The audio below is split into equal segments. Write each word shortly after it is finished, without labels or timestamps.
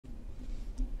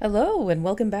Hello, and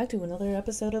welcome back to another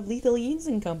episode of Lethal Yeens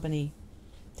and Company.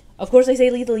 Of course I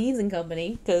say Lethal Yeens and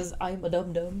Company, because I'm a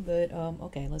dum-dum, but,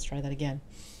 okay, let's try that again.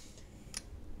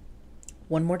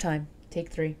 One more time. Take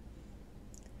 3.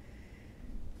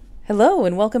 Hello,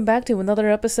 and welcome back to another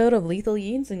episode of Lethal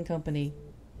Yeens and Company.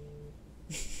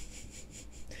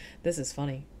 This is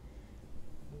funny.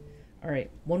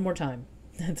 Alright, one more time.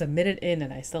 It's a minute in,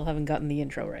 and I still haven't gotten the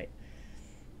intro right.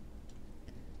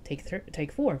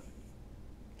 Take 4.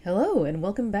 Hello, and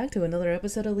welcome back to another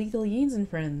episode of Lethal Yeens and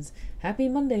Friends. Happy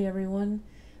Monday, everyone.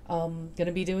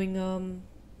 Gonna be doing,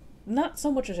 not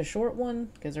so much as a short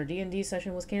one, because our D&D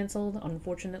session was canceled,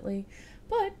 unfortunately.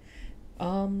 But,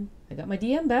 I got my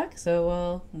DM back,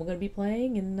 so, we're gonna be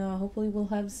playing, and, hopefully we'll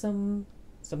have some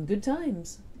good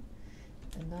times.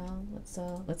 And,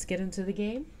 let's get into the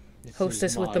game.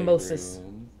 Hostess with the mostest.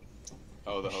 Room.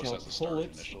 Oh, the host has to start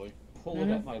initially. Pull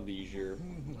it at my leisure.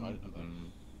 I didn't know that.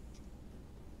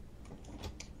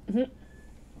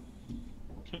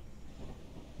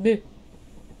 Boo.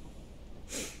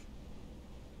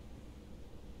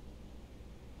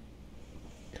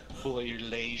 Pull at your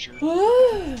leisure.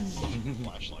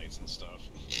 Flashlights and stuff.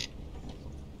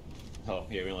 Oh,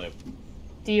 yeah, we only have...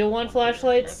 Do you want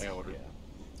flashlights? I ordered.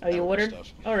 Oh, you ordered?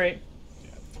 Stuff. Alright. Yeah.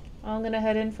 I'm gonna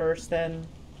head in first, then.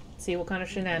 See what kind of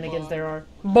shenanigans there are.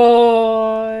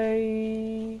 Bye!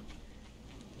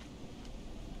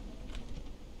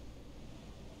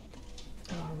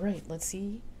 Alright, let's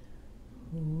see.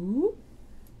 Ooh.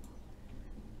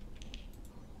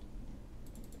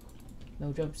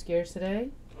 No jump scares today.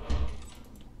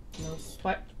 No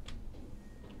swipe.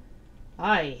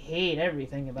 I hate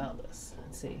everything about this.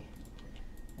 Let's see.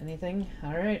 Anything?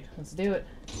 Alright, let's do it.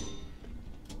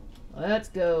 Let's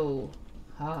go.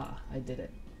 Ha, I did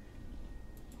it.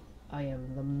 I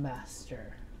am the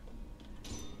master.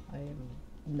 I am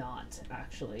not,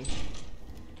 actually.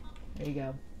 There you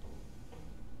go.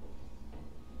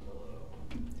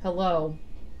 Hello.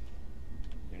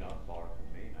 You're not far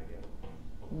from Maine, I guess.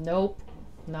 Nope.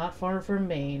 Not far from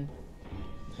Maine.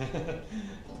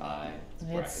 Hi.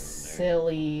 It's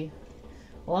silly.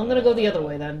 Well, I'm gonna go the other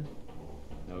way then.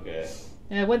 Okay.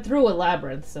 Yeah, I went through a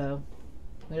labyrinth, so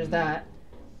there's that.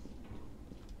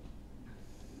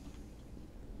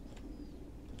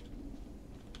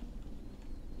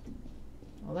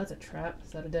 Oh, that's a trap.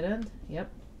 Is that a dead end?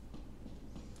 Yep.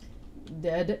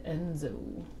 Dead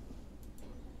Enzo.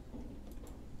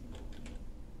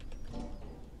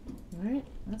 Alright,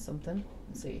 that's something.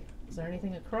 Let's see. Is there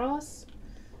anything across?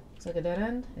 Looks like a dead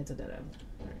end. It's a dead end.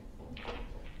 Alright.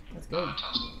 Let's go.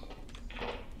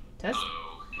 Test? Hello.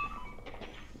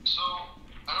 So,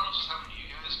 I don't know if this happened to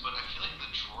you guys, but I feel like the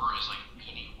drawer is like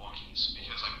eating walkies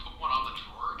because I put one on the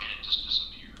drawer and it just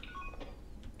disappeared.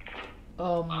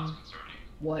 That's concerning.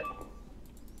 What? I'm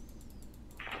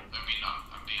being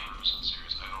 100%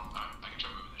 serious. I can try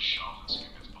moving the shelf and see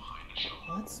if it's behind the shelf.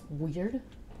 Well, that's weird.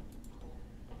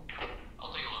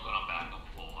 I'll take a look when I'm back. I'll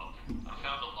pull up. I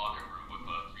found the locker room with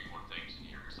 3 more things in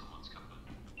here. Someone's coming.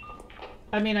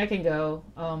 I mean, I can go.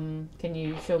 Can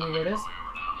you show me where it is?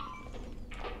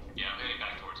 Yeah, I'm heading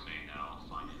back towards Maine now. I'll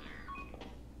find you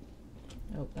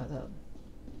there. Oh, not that.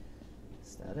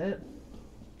 Is that it?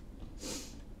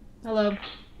 Hello. We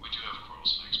do have coral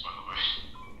snakes, by the way.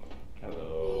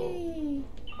 Hello. Hey.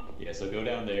 Yeah, so go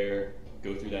down there,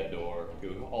 go through that door, go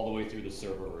all the way through the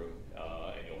server room,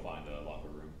 and you'll find the locker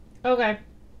room. Okay.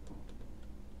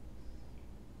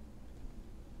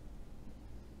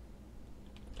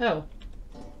 Oh.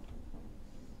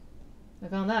 I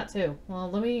found that too. Well,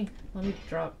 let me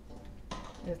drop.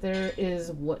 If there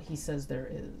is what he says there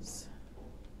is.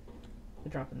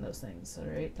 We're dropping those things.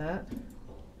 Alright, that.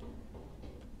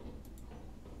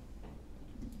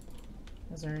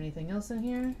 Is there anything else in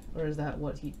here? Or is that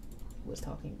what he was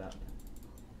talking about?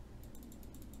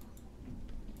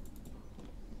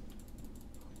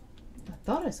 I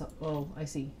thought I saw. Oh, I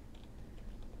see.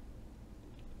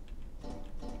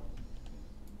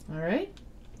 Alright.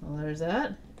 Well, there's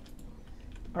that.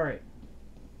 Alright.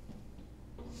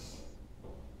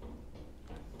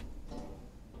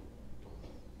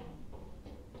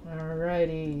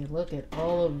 Alrighty. Look at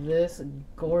all of this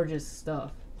gorgeous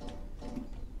stuff.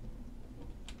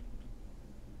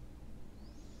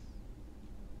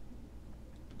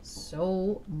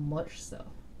 So much stuff.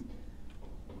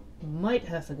 Might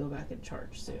have to go back and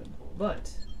charge soon, but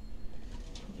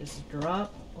just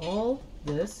drop all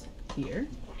this here.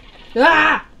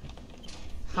 Ah!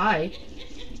 Hi.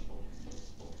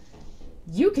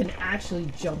 You can actually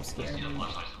jump scare me.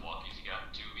 Flashlights and walkies, you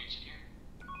got 2 of each here?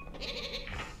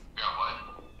 Got what?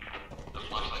 The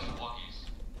flashlights and walkies.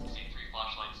 See 3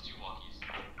 flashlights, 2 walkies.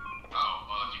 Oh,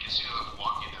 well, if you can see the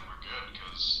walkie, then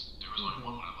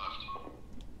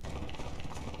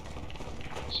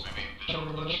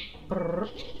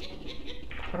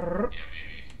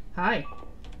Hi.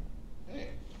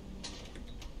 Hey.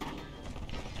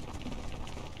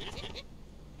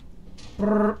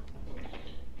 Brrr.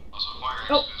 Also, fire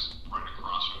Oh. is right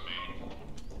across from me.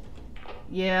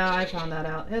 Yeah, I found that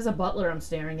out. There's a butler I'm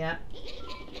staring at.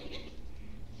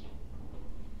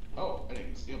 Oh, I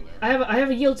didn't see him there. I have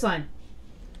a yield sign.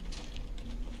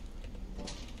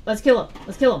 Let's kill him.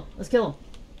 Let's kill him. Let's kill him.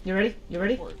 You ready? You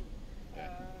ready? Oh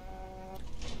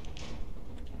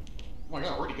my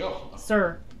god, where'd he go?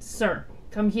 Sir,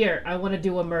 come here. I want to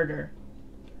do a murder.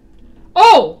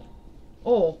 Oh!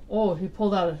 Oh, he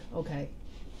pulled out a... Okay.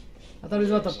 I thought he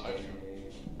was about to...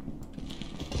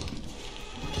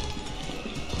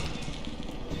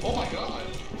 Oh my god!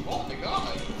 Oh my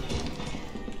god!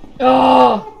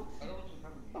 Oh! I don't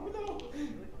remember. Oh no!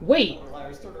 Wait.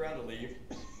 Larus, turn around and leave.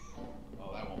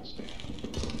 Oh, that won't stand.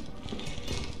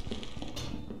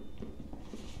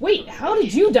 Wait, how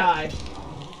did you die?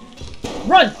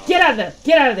 Run! Get out of there!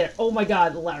 Get out of there! Oh my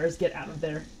god, Larus, get out of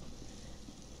there.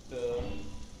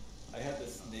 I had the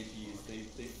snakies.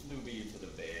 They flew me into the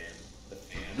van. The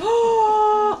fan.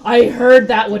 I heard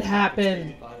that would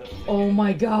happen. Oh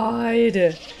my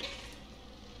god.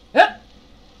 Ah!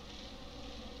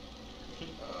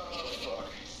 Fuck.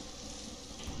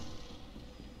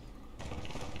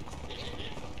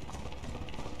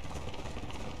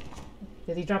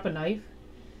 Did he drop a knife?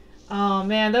 Oh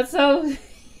man, that's so...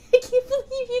 I can't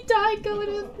believe you died going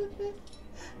into this.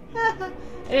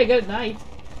 Hey, good night. Oh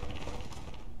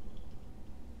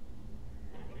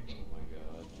my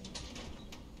god.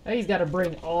 Oh, he's got to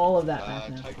bring all of that back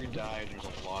now. Tyger died. There's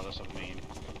a lot of stuff mean.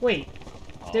 Wait,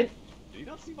 did you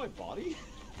not see my body?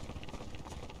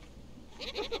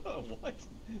 What?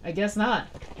 I guess not.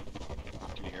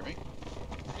 Can you hear me?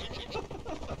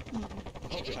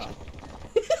 Oh god.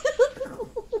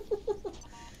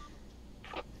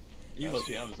 You must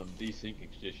be having some desyncing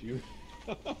issue.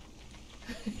 No.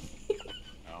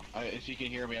 If you can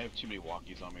hear me, I have too many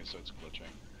walkies on me, so it's glitching.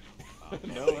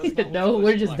 No, that's not No, what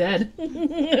we're it's just like. dead.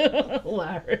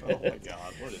 Larus. Oh my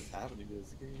god, what is happening to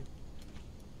this game?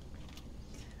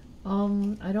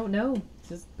 I don't know.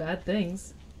 Just bad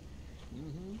things.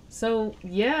 Mm-hmm. So,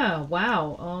 yeah,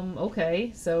 wow.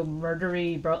 Okay. So,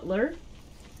 murdery Butler.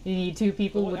 You need two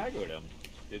people What with... aggroed him?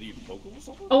 Did he poke him or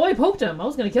something? Oh, I poked him. I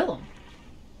was gonna kill him.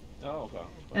 Oh, okay.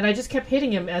 And I just kept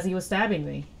hitting him as he was stabbing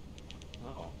me.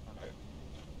 Oh, okay.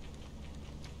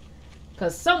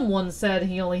 Because someone said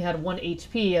he only had 1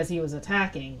 HP as he was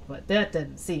attacking, but that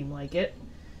didn't seem like it.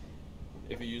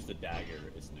 If you use the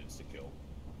dagger, it's an insta-kill.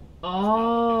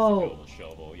 Oh. Insta-kill the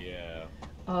shovel, yeah.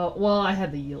 Well, I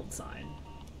had the yield sign.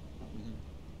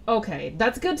 Okay,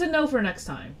 that's good to know for next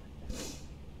time.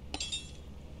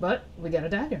 But we got a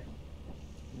dagger.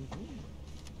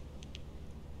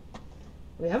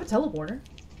 We have a teleporter.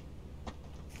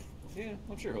 Yeah,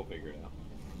 I'm sure he'll figure it out.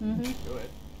 Mm-hmm. Go ahead.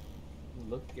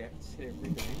 Look at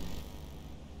everything.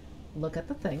 Look at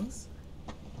the things.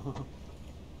 What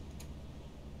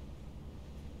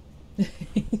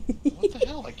the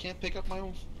hell? I can't pick up my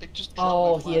own. It just dropped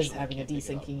Oh, my he is flashlight. having a I can't pick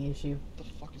it up. desyncing issue. What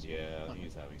the fuck is Yeah, going on?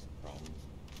 he's having some problems.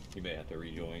 He may have to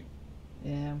rejoin.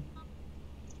 Yeah.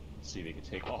 See if he can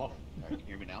take off. Alright, can you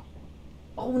hear me now?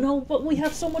 Oh no, but we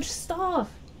have so much stuff.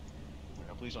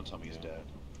 No, please don't tell me he's dead.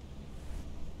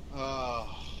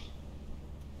 Oh.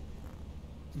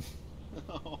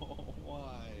 Oh,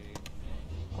 why?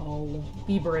 Oh,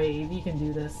 be brave. You can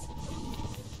do this.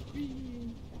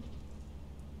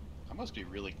 I must be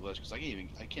really glitched because I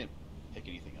can't pick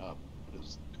anything up. What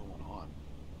is going on?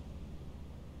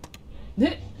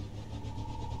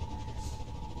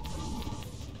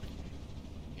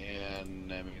 And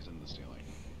Nemmy's in the ceiling.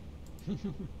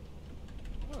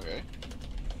 Okay.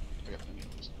 I got plenty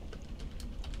of this.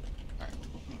 Alright,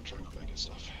 I'm gonna try to go back and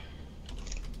stuff.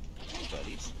 Hey,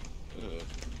 buddies.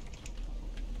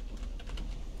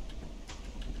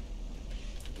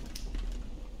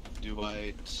 Do I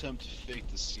attempt fate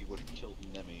to see what killed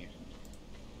Nemmy?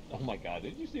 Oh my god,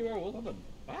 did you see where I was on the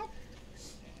map?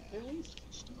 Yeah, At least?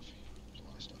 stuff. There's a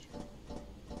lot of stuff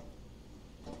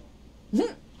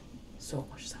here. So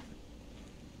much stuff.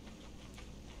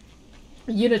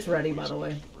 Unit's ready, by the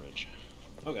way. Bridge.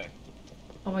 Okay.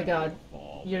 Oh my god.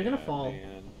 Fall, You're gonna man, fall.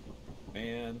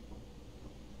 Man.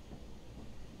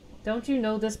 Don't you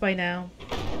know this by now?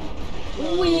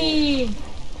 Whee!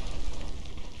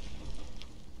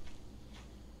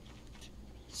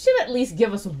 Should at least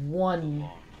give us one. Long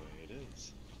way it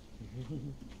is.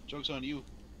 Joke's on you.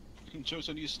 Joke's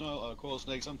on you, coral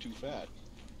snakes. I'm too fat.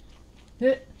 I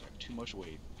have too much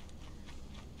weight.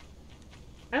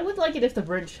 I would like it if the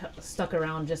bridge stuck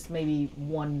around just maybe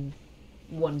one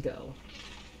go.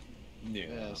 Yeah.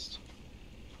 Best.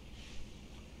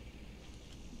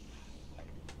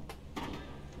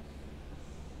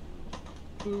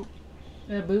 Boop.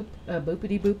 Boop.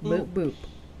 Boopity boop boop boop.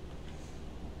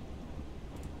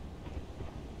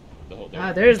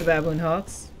 Ah, there's the baboon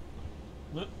hawks.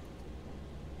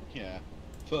 Yeah.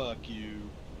 Fuck you.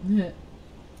 Yeah.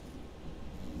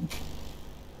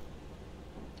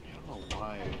 I don't know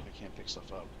why I can't pick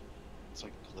stuff up. It's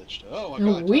like glitched. Oh my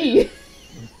No, god. we.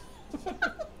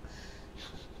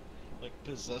 Like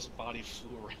possessed body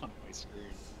flew around my screen.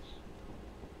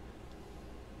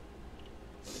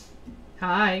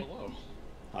 Hi. Hello.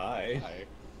 Hi. Hi.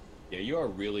 Yeah, you are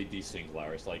really desync,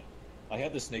 Larus. Like, I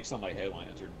had the snakes on my head when I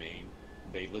entered main.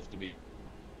 They lifted me.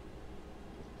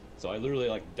 So I literally,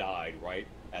 like, died right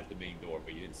at the main door,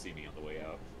 but you didn't see me on the way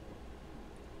out.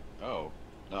 Oh.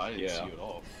 No, I didn't see you at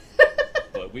all.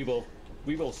 But we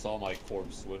both saw my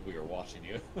corpse when we were watching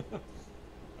you.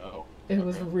 Oh. It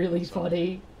was really So,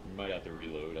 funny. You might have to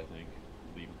reload, I think.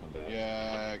 Leave and come back.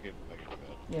 Yeah, I can do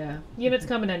that. Yeah. Unit's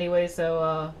coming anyway,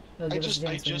 so they'll give us a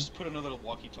I chance to- just put another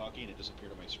walkie-talkie and it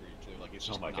disappeared on my screen too. Like it's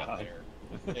just Oh my not God.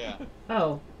 there. Yeah.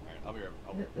 Oh. Alright, I'll be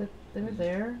right. They were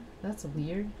there? That's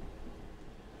weird.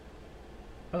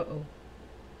 Uh-oh.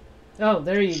 Oh,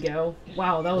 there you go.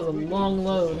 Wow, that was a long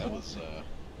load. That was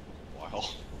wow.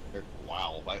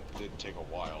 Wow, that did take a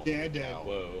while. Yeah, it did. Wow.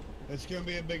 Whoa. It's gonna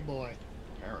be a big boy.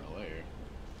 Apparently.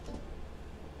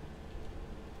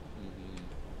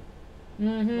 We'll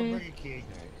Mm-hmm. bring a key.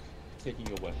 Taking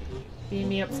a weapon. Beam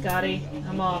me up, Scotty.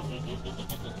 I'm off.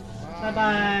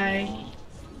 Bye-bye.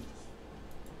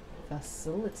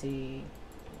 Facility.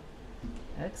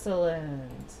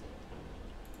 Excellent.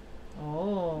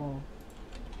 Oh.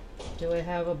 Do I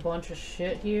have a bunch of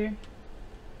shit here?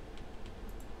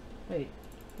 Wait.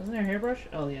 Wasn't there a hairbrush?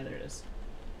 Oh, yeah, there it is.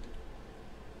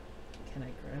 Can I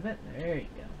grab it? There you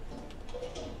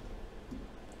go.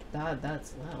 God,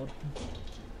 that's loud.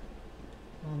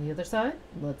 On the other side,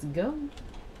 let's go.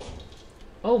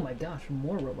 Oh my gosh,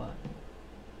 more robot.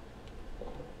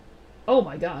 Oh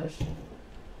my gosh.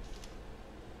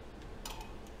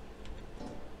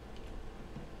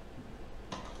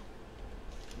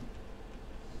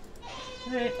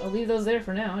 Alright, I'll leave those there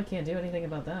for now. I can't do anything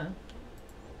about that.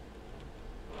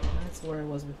 That's where I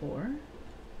was before.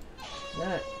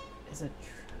 That is a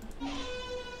trap.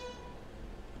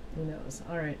 Who knows?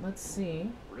 Alright, let's see.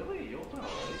 Really? You'll know, right?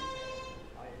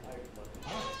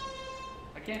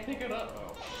 I can't pick it up.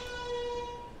 Oh.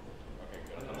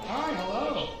 Okay, good. Hi,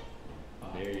 hello.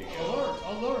 There you go.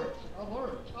 Alert.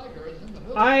 Tiger is in the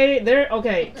building. There,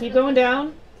 okay, keep going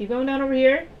down. Keep going down over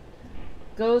here.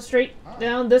 Go straight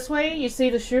down this way. You see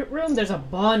the shoot room? There's a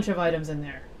bunch of items in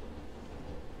there.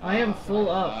 I am full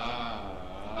up.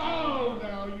 Oh,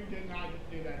 no, you did not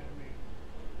do that to me.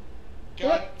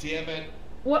 God damn it.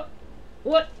 What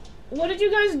did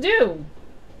you guys do?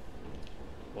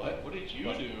 What? What did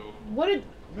you do? What did...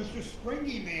 Mr.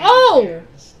 Springy Man. Oh!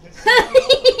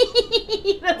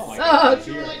 That Oh my sucks.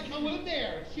 You were like, come in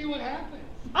there, see what happens.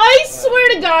 I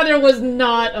swear to God, there was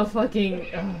not a fucking...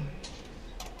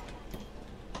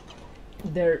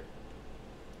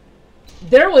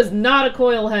 There was not a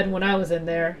coil head when I was in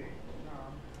there.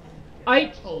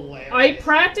 That's hilarious. I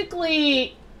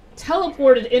practically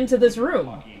teleported into this room.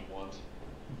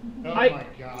 Oh I- my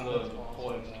god, that's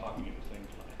awesome.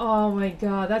 Oh my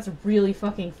God, that's really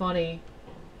fucking funny.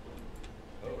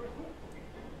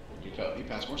 You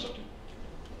passed more stuff too.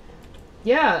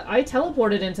 Yeah, I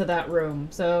teleported into that room,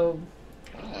 so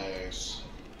Nice.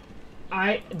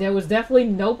 there was definitely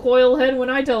no coil head when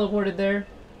I teleported there.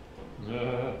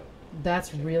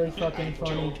 That's really fucking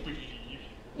funny.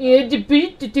 Yeah,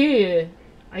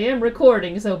 I am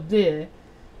recording, so bleh.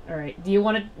 Alright, do you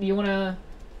want a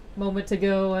moment to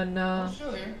go and I'm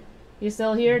still here. you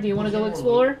still here? Do you want to go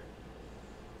explore?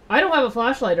 I don't have a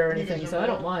flashlight or anything, so I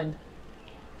don't mind.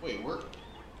 Wait, we're...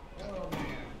 Oh man.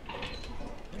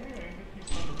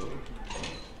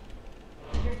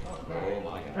 Oh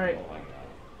my god. Alright. Oh my god.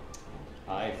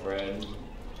 Hi, friend.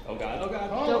 Oh god, oh god.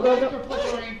 Oh, Go. lights are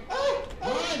flickering.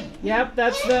 Run! Yep,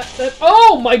 that.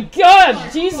 Oh my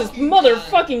God! Jesus,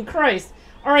 motherfucking Christ!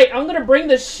 Alright, I'm gonna bring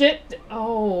this shit.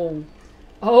 Oh.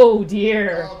 Oh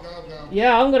dear. Go.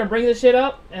 Yeah, I'm gonna bring this shit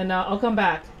up, and I'll come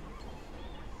back.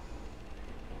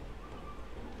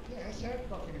 Yeah, his head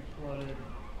fucking exploded.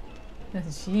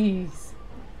 Jeez.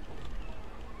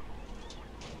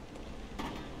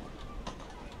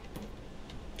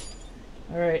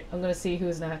 Alright, I'm gonna see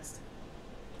who's next.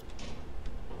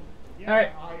 Yeah,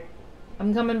 Alright.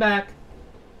 I'm coming back.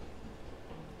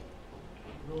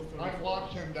 I've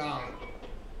watched him die.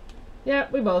 Yeah,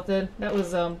 we both did. That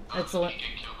was, excellent. Get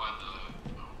killed by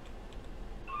the...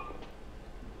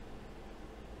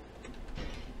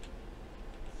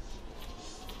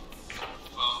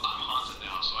 Well, I'm haunted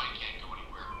now, so I can't go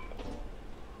anywhere.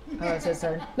 Oh, it's his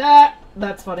turn. Ah,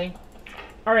 that's funny.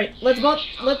 Alright, let's both...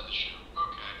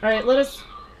 Alright, let us...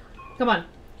 Come on.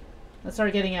 Let's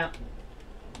start getting out.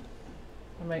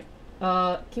 Alright.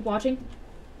 Keep watching.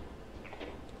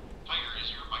 Tiger,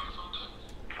 is your microphone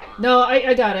done? No,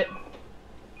 I got it.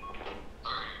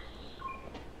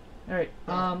 Alright,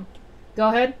 go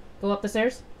ahead. Go up the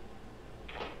stairs.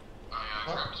 I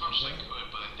grabbed as much as I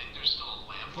could, but I think there's still a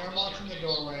lamp on I'm the watching the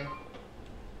staircase. doorway.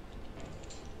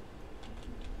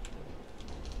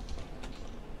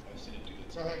 I've seen it do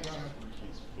this. Go ahead, go ahead.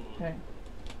 Okay.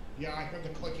 Yeah, I heard the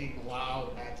clicking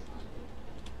loud that time.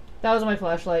 That was my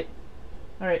flashlight.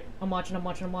 Alright, I'm watching.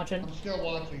 I'm still watching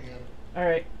him.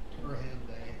 Alright. Or him,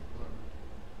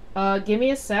 they. Give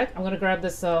me a sec. I'm gonna grab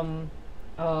this,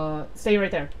 stay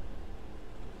right there.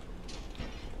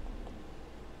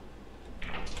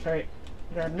 Alright.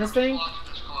 Grabbing this thing.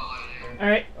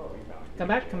 Alright. Come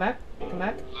back, come back, come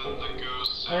back.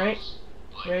 Alright.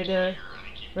 Ready to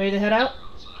head out?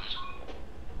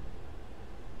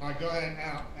 Alright, go ahead,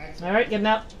 out. Excellent. Alright, getting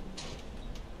out.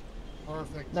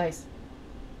 Perfect. Nice.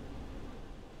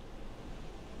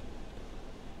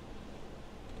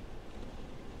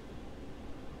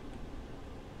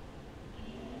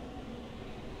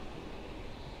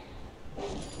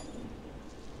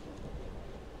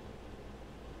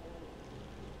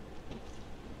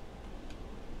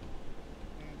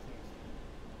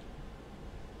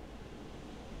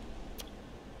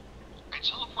 I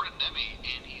teleported Nemmy,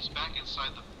 and he's back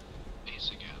inside the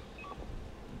base again.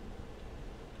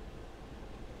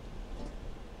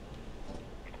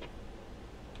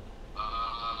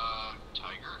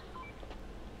 Tiger?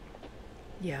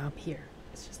 Yeah, I'm here.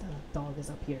 It's just the dog is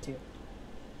up here too.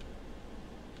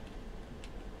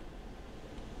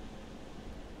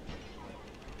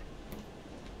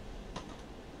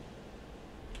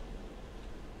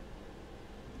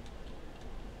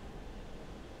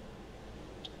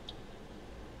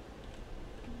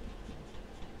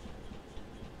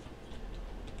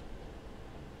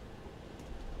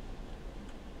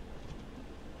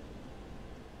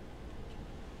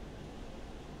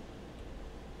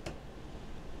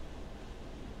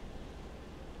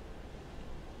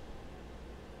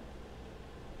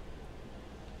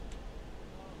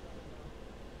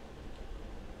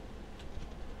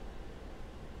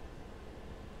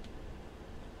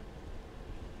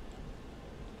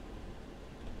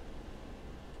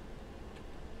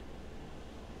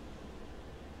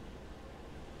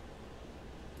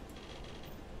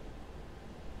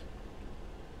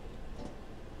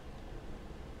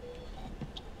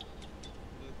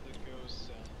 The ghost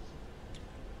sounds.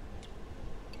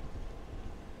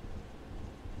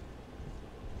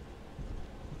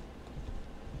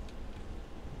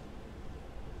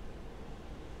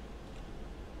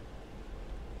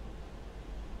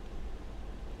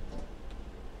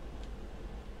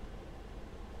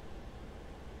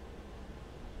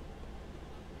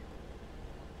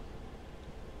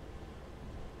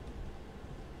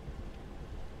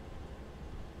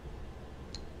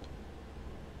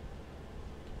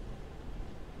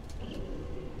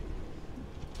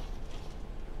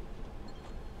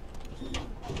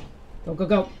 Go, go,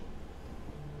 go.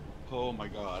 Oh my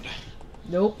god.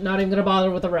 Nope, not even gonna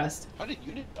bother with the rest. How did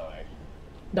Unit die?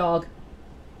 Dog.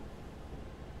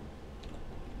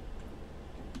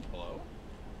 Hello?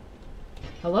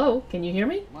 Hello? Can you hear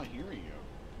me? I'm not hearing you.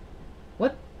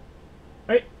 What?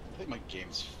 Alright. I think my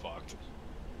game's fucked.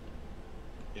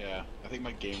 Yeah, I think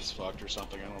my game's fucked or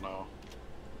something, I don't know.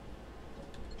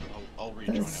 I'll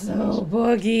rejoin That's after so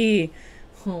buggy.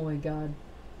 Oh my god.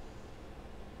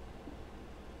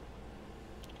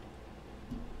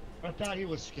 I thought he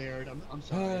was scared. I'm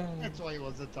sorry. That's why he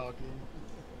wasn't talking.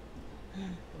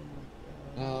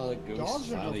 Oh, the ghost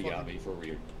Dogs are no finally got fucking- me for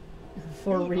real.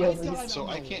 For real. died So on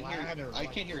I the can't ladder, I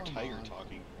can't hear like, come Tiger on.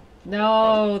 talking.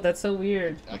 No, that's so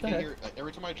weird. I What the can heck? hear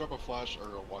every time I drop a flash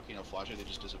or a walking a flashlight, they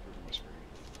just disappear from my screen.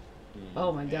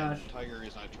 Oh my And gosh. Tiger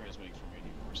is not transmitting from me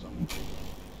anymore, so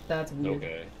That's weird.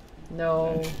 Okay.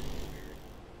 No.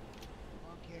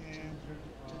 Okay,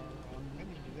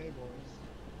 many today,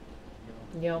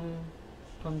 boys. Yum.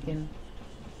 Pumpkin.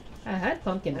 I had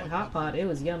pumpkin at Hot Pot. It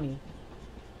was yummy.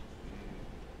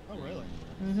 Oh, really?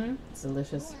 Mm-hmm. It's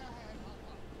delicious.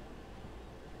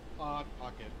 Hot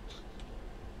pocket.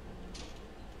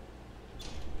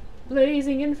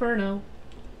 Blazing Inferno.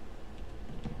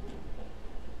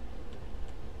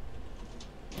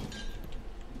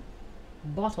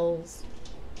 Bottles.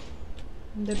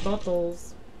 The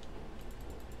bottles.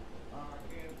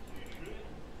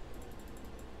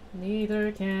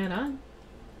 Neither can I.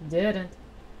 Didn't.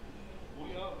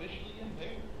 We are visually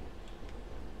impaired.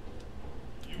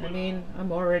 I mean,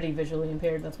 I'm already visually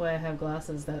impaired. That's why I have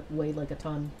glasses that weigh like a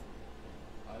ton.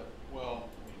 Well,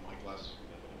 I mean, my glasses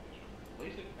are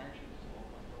LASIK actually is all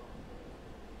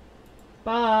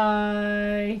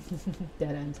my Bye!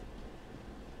 Dead end.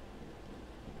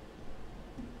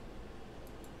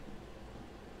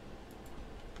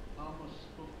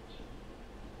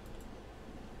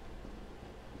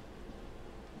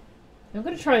 I'm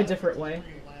gonna try a different way.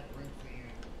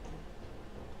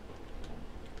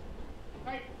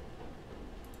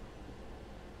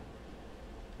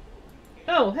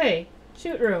 Oh, hey!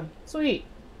 Shoot room. Sweet.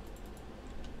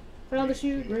 Found the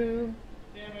shoot room.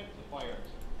 Damn it, the fire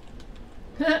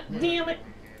exit. Damn it!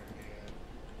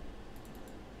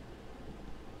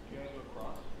 Do you guys go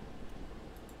across?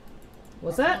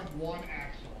 What's that? One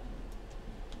axle.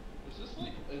 Is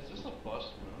this a bus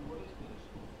moon? What is this?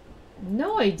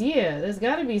 No idea. There's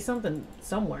gotta be something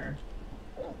somewhere.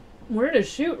 We're in a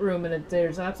shoot room and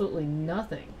there's absolutely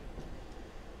nothing.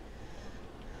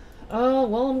 Oh,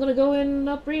 well, I'm gonna go in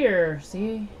up rear,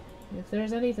 see if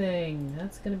there's anything.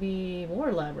 That's gonna be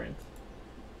more labyrinth.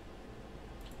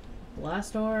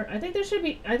 Blast door. I think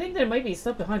there might be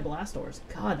stuff behind blast doors.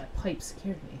 God, that pipe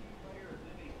scared me.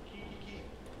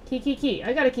 Key.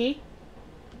 I got a key.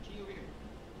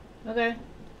 Okay.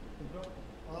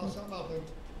 Oh, something out there.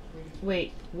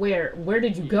 Wait, where? Where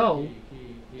did you go?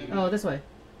 Oh, this way.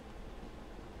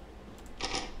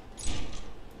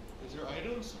 Is there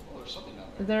items? Oh, there's something down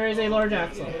there. There is a large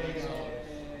axle.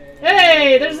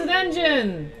 Hey, there's an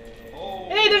engine!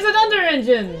 Hey, there's an under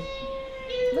engine!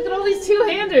 Look at all these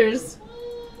two-handers!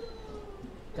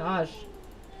 Gosh.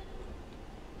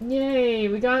 Yay,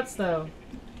 we got stuff.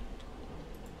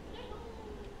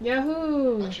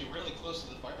 Yahoo! Actually, really close to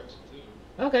the fire exit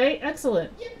too. Okay,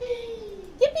 excellent.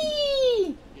 Yippee!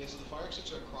 Yippee! Yeah, so the fire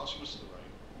exits are across from us to the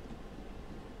right.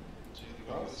 So you have to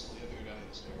go, you have to go down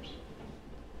the stairs.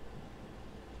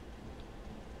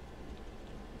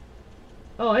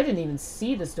 Oh, I didn't even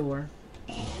see this door.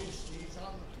 He's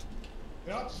on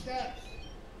the up steps.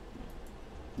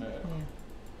 Yeah. Go.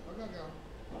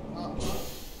 Oh,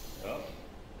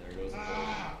 there goes the door.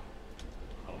 Ah!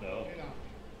 Oh no. Get up.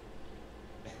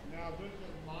 Now, this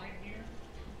is mine here.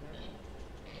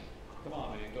 Come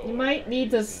on, man, go. You might need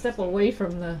to step away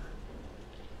from the...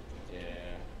 Yeah.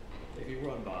 If you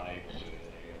run by, there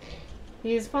you go.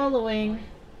 He's following.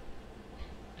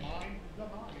 Mine, the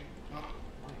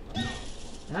mine.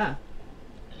 Ah.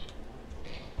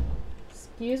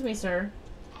 Excuse me, sir.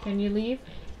 Can you leave?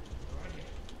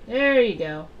 There you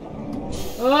go.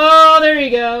 Oh, there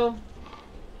you go.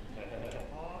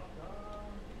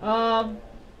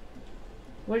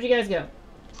 Where'd you guys go? Yeah,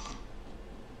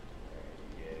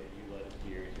 you let him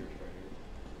hear your treasure.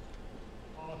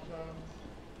 Awesome.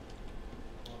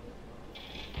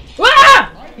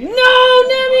 Ah! No,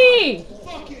 Nemmy!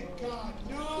 Fucking God,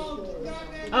 no! Not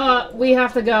Nemmy. We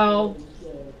have to go.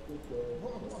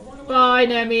 Bye,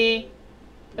 Nemmy.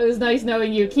 It was nice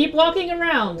knowing you. Keep walking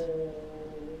around.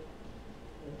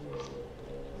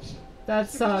 That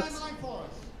sucks.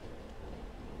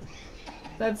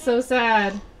 That's so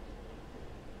sad.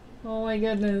 Oh my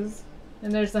goodness.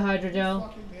 And there's the hydrogel.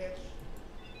 Fucking bitch.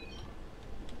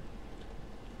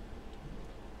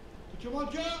 Did you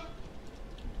want jump?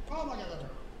 Oh my God, that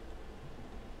hurt.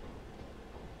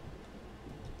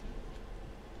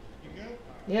 You good?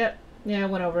 Yep. Yeah, I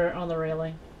went over on the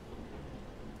railing.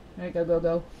 Alright, go.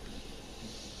 Oh,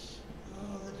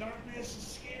 the darkness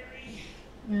is scary.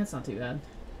 Yeah, it's not too bad.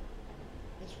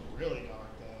 It's really dark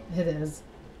though. It is.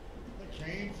 They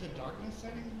changed the darkness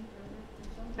setting or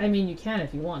something? I mean, you can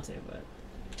if you want to, but...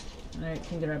 Alright,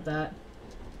 can grab that.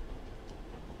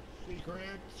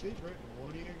 Secret.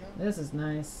 What do you got? This is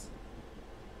nice.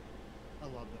 I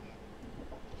love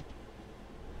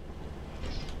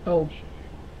that. Oh.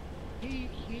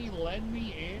 He led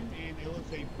me in, and it was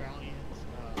a valiant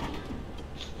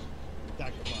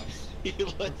sacrifice. He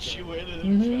let you in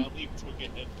and Mhm. finally took a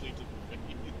head plate to the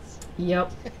face.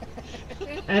 Yep.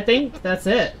 I think that's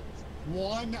it.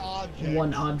 One object.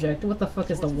 One object. What the fuck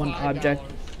is the Worth one $5.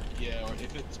 object? Yeah, or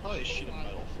if it's probably a sheet of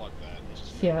metal, fuck that. Let's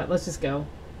just Yeah, let's just go.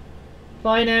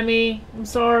 Bye, Nemmy. I'm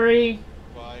sorry.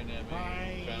 Bye, Nemmy.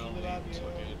 Bye, Finally love you. took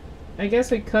it. I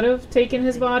guess we could have taken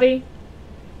his body.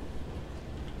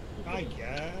 I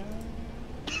guess.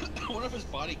 I wonder if his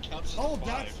body counts as Oh,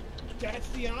 5. that's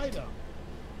the item.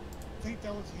 I think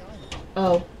that was the item.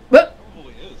 Oh. But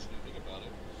Probably is, if you think about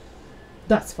it.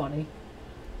 that's funny.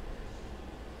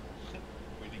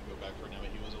 We didn't go back for Nemmy,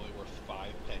 he was only worth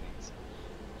 5 pennies.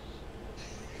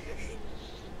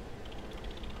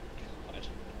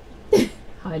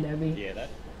 Hi, Nemmy. Yeah, that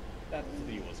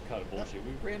deal was kind of bullshit.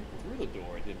 We ran through the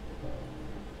door, it didn't.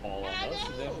 fall on us,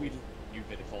 and then you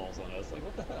it falls on us. Like,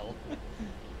 what the hell?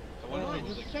 I wonder if it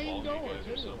was the like same following door, you guys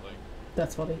or too. something.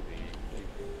 That's funny. They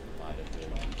might have been.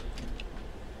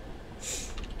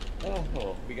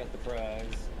 Oh, we got the prize.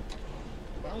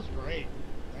 That was great.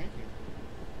 Thank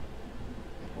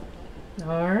you.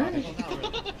 Alright. Well, not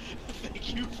really.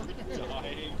 Thank you for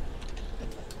dying.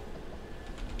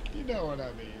 You know what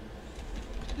I mean.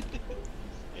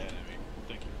 Yeah, I mean,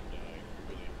 thank you for dying.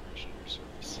 We really appreciate your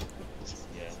service.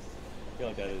 Yeah. I feel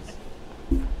like that is.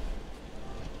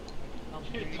 I'm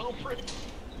Hey, pretty culprit!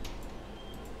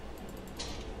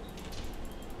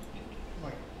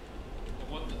 like,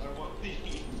 I want the I want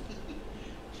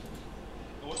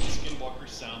the Skinwalker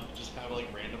sound to just have like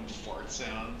random fart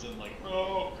sounds and like,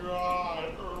 oh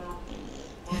god,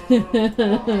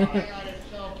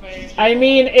 I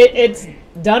mean, it's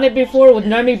done it before with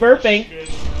Nemmy burping.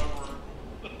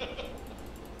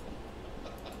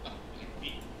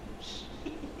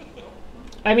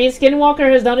 I mean,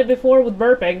 Skinwalker has done it before with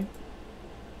burping.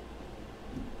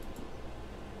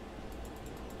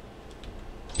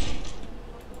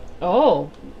 Oh.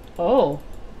 Oh.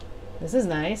 This is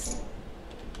nice.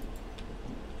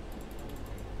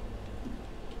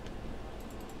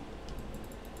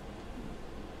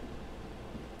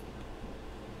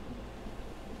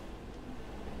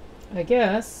 I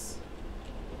guess.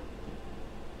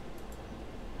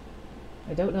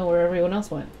 I don't know where everyone else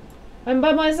went. I'm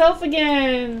by myself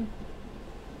again!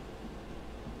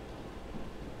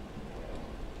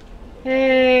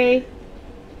 Hey!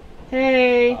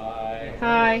 Hey! Hi.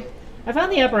 Hi. I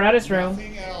found the apparatus room.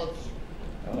 nothing else.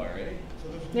 Oh, already? So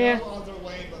there's Yeah. no other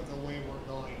way but the way we're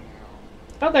going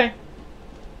now. Okay.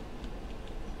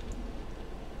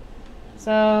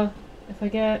 So, if I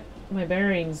get my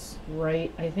bearings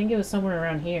right, I think it was somewhere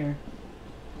around here.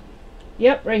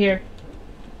 Yep, right here.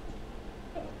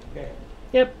 Okay.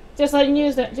 Yep, just letting you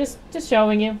use that. Just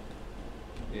showing you.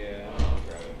 Yeah, I'll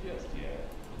grab it just yet.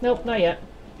 Nope, not yet.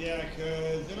 Yeah,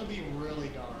 because it'll be really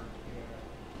dark.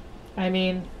 Yeah. I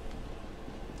mean,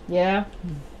 yeah.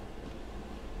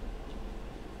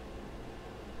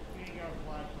 We ain't got a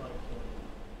flashlight, so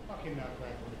fucking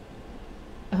nutcracker.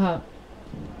 Uh-huh.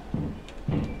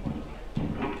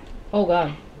 Oh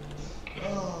god.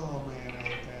 Oh man, I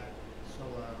hate that. So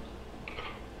loud.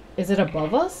 Is it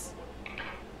above us?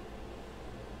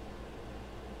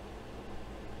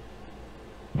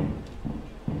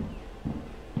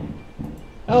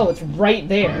 Oh, it's right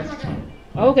there.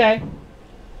 Okay.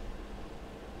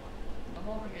 I'm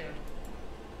over here.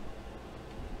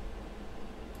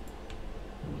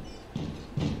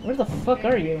 Where the fuck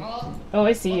are you? Oh, Oh,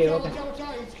 I see you. watch Okay. out, watch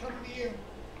out, he's coming to you.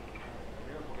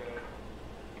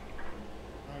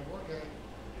 Alright, we're good.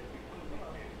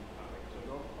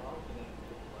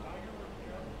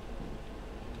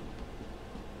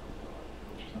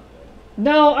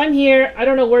 No, I'm here. I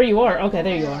don't know where you are. Okay,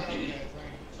 there you are. Okay,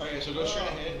 thanks. Okay, so go straight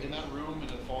ahead in that room and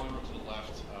then following room to the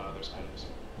left, there's items.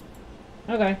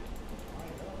 Okay.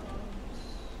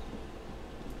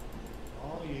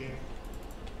 Oh yeah.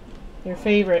 Your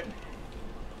favorite.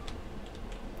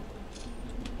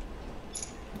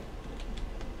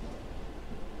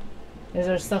 Is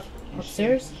there stuff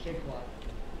upstairs? Stay quiet.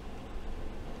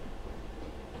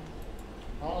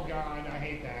 Oh god, I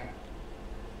hate that.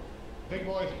 Big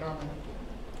boy's coming.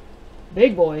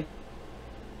 Big boy.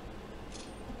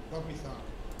 Help me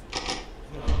some.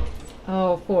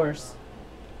 Oh, of course.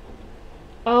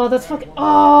 Oh, that's fucking.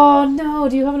 Oh no!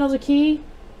 Do you have another key?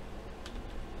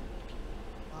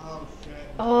 Oh shit.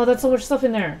 Oh, that's so much stuff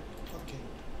in there. Okay.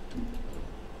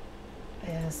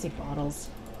 Yeah, I see bottles.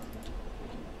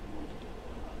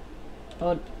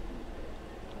 Oh,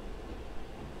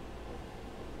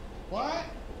 What?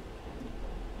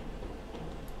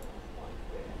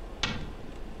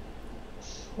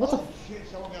 what the? Oh shit,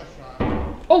 someone got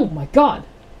shot. Oh my god!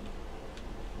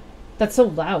 That's so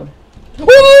loud.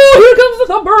 Oh, here comes the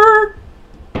thumper!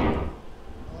 Oh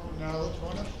no, let's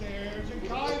run upstairs and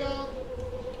hide him.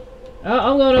 Oh,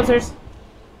 I'm going upstairs.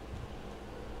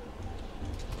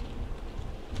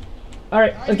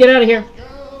 Alright, let's get out of here.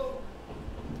 Go.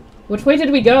 Which way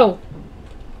did we go?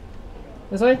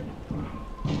 This way?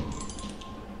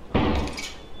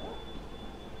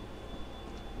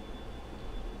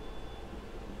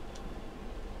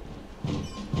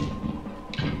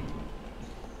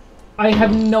 I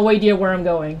have no idea where I'm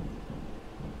going.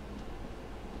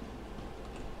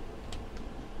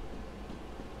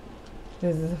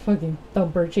 This is a fucking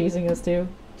thumper chasing us too.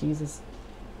 Jesus.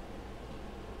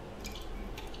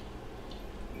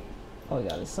 Oh my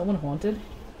god, is someone haunted?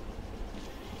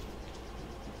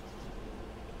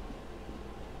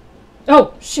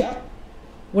 Oh, shit!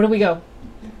 Where do we go?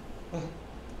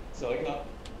 So I got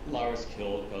Larus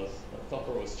killed because the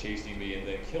thumper was chasing me and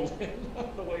then killed him on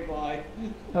the way by.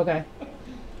 Okay.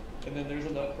 And then there's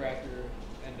a nutcracker,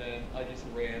 and then I just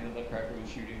ran, and the nutcracker was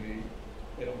shooting me.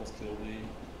 It almost killed me.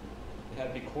 It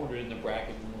had me cornered in the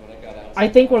bracket when I got out. I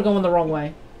think we're going the wrong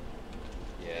way.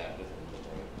 Yeah, this is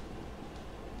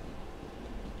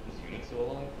right. Is Unit still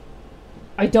alive?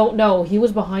 I don't know. He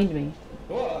was behind me.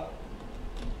 Ah!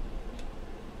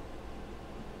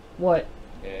 What?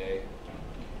 Okay.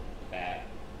 Bat.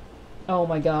 Oh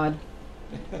my god.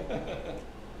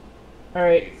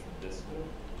 Alright. This way?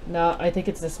 No, I think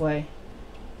it's this way.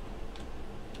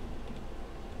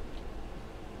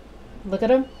 Look at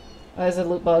him. Oh, there's a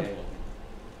loot bug.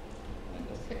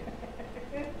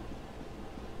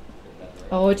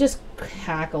 Oh, it just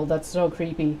cackled. That's so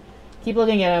creepy. Keep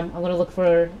looking at him. I'm gonna look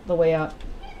for the way out.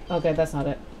 Okay, that's not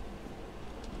it.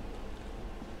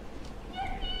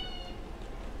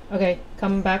 Okay,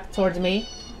 come back towards me.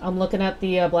 I'm looking at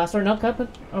the blaster. No, come.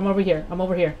 I'm over here. I'm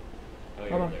over here. Oh,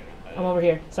 you're there. I'm over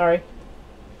here. Sorry.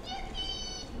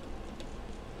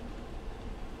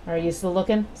 Are you still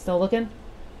looking? Still looking?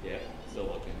 Yeah, still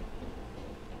looking.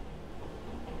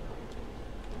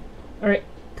 Alright,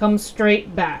 come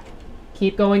straight back.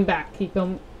 Keep going back. Keep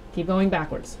going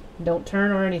backwards. Don't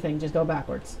turn or anything, just go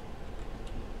backwards.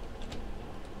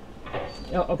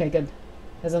 Oh, okay, good.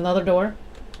 There's another door.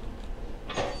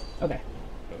 Okay.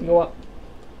 Go up.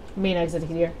 Main exit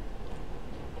here.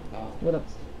 Oh. With a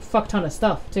fuck ton of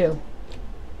stuff, too.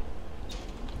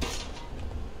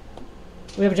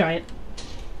 We have a giant.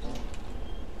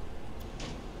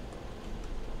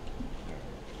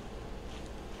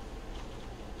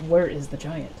 Where is the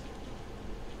giant?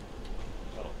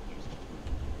 Oh,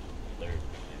 there's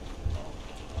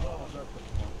Larus.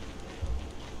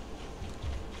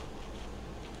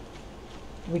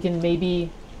 We can maybe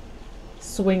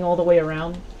swing all the way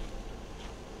around. Yeah.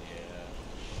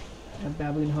 I have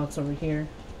baboon hooks over here.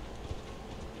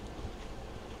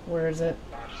 Where is it?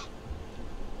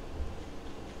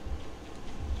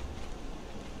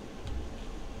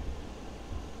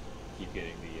 Keep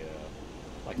getting the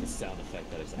like the sound effect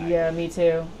that it's active. Yeah, me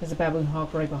too. There's a baboon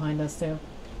hawk right behind us too.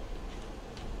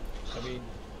 I mean,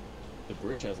 the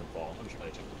bridge hasn't fallen. I'm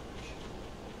trying to check the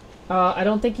bridge. I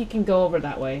don't think you can go over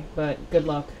that way, but good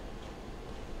luck.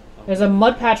 There's a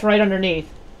mud patch right underneath.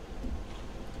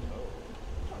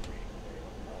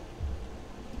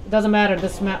 It doesn't matter,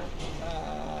 this map...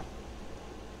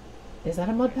 Is that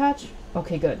a mud patch?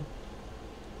 Okay, good.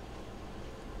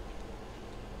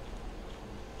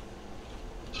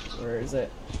 Where is it?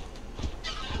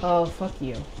 Oh, fuck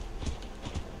you.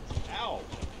 Ow!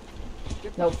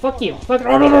 No, fuck you. Fuck...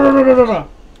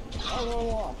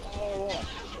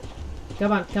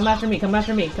 Come on, come after me, come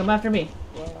after me, come after me.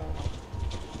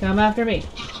 Come after me.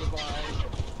 Goodbye.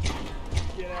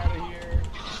 Get out of here.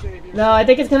 Save yourself. No, I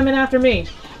think it's coming after me. Oh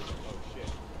shit.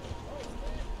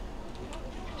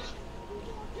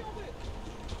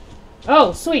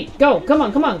 Oh, sweet. Go. Come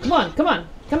on, come on, come on, come on.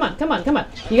 Come on, come on, come on.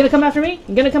 You gonna come after me?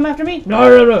 You gonna come after me?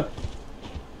 No.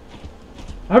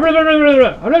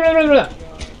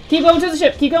 Keep going to the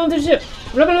ship. Keep going to the ship.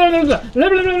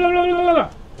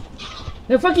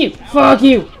 No, fuck you. Fuck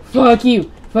you. Fuck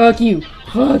you. Fuck you.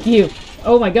 Fuck you.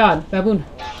 Oh my god, baboon.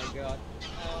 Oh my god.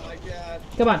 Oh my god.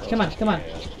 Come on, come on, come on.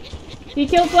 He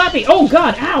killed Flappy. Oh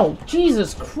god, ow.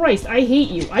 Jesus Christ, I hate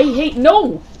you. I hate...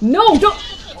 No. No, don't...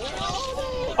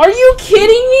 Are you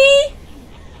kidding me?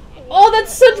 Oh,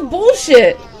 that's such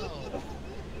bullshit.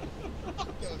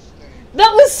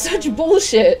 That was such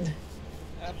bullshit.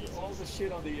 After all the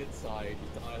shit on the inside,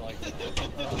 I like that.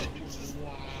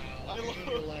 Wow. I love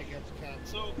feel like it's kind of...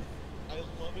 So, I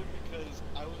love it because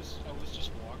I was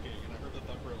just walking and I heard the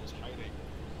thumper was hiding,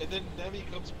 and then Nemmy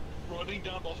comes running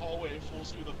down the hallway full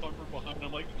speed, the thumper behind. And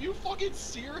I'm like, you fucking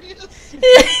serious? I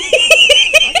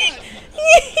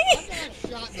got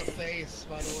shot in the face,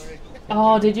 by the way.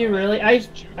 Oh, did you really? I Yeah,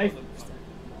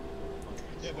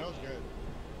 that was good.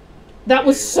 That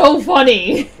was so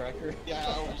funny. Cracker. Yeah, I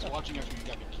was watching after you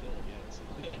got me killed. Yes.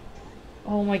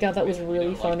 Oh my god, that was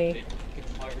really funny. They can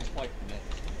fire spike net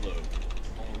load.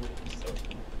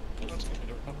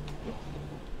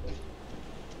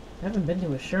 I haven't been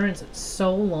to Assurance in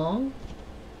so long.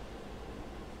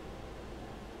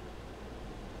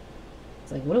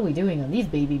 It's like, what are we doing on these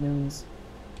baby moons?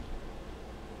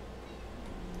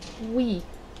 We.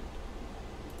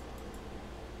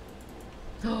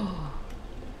 Oh,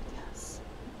 yes.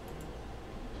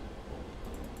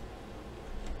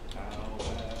 How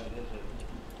bad is it?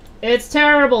 It's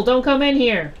terrible. Don't come in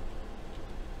here.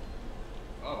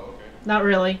 Oh, okay. Not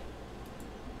really.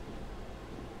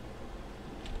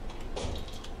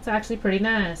 It's actually pretty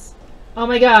nice. Oh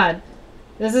my god.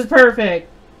 This is perfect.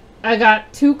 I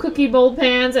got 2 cookie mold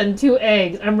pans and 2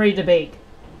 eggs. I'm ready to bake.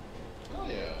 Oh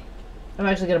yeah. I'm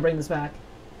actually gonna bring this back.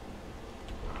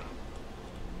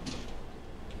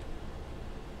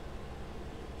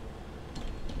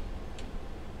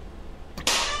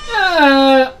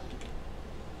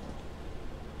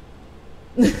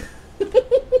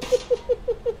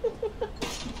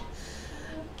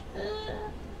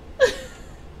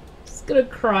 Just gonna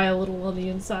cry a little on the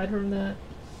inside from that.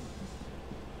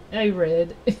 I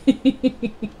read.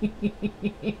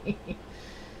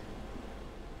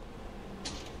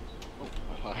 Oh,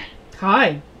 hi.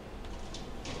 Hi.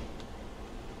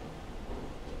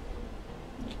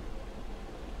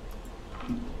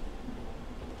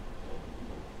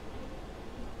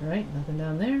 Alright, nothing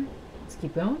down there. Let's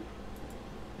keep going.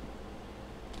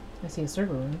 I see a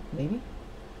server room, maybe.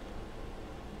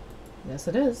 Yes,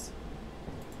 it is.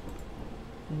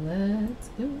 Let's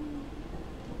go.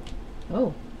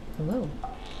 Oh, hello.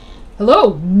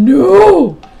 Hello!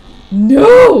 No!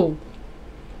 No!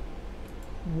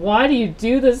 Why do you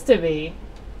do this to me?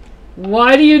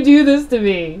 Why do you do this to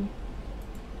me?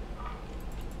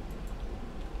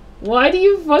 Why do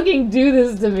you fucking do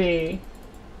this to me?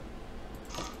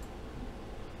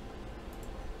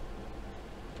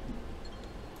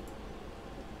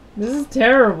 This is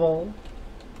terrible.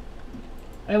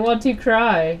 I want to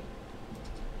cry.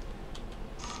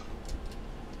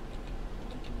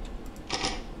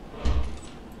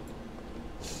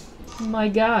 Oh my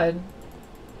god.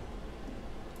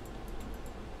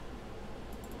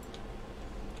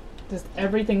 Just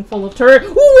everything full of turret.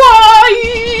 Why?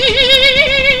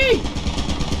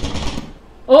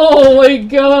 Oh my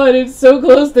god, it's so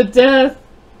close to death.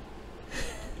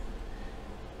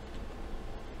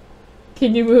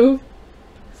 Can you move?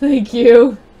 Thank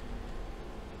you.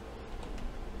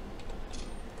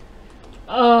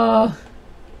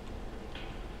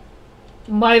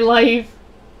 My life.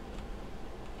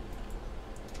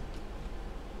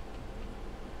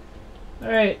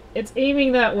 Alright, it's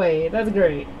aiming that way. That's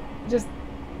great. Just...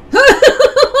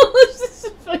 There's just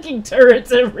fucking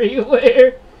turrets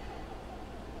everywhere.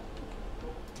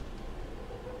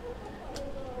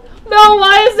 No,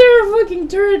 why is there a fucking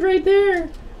turret right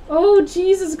there? Oh,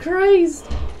 Jesus Christ.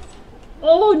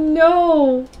 Oh,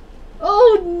 no.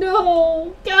 Oh,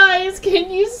 no. Guys, can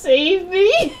you save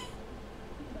me?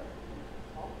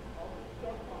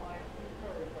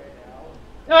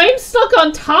 I'm stuck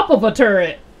on top of a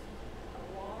turret.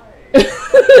 I'm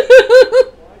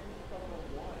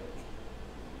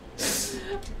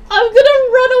gonna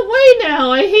run away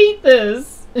now. I hate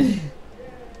this.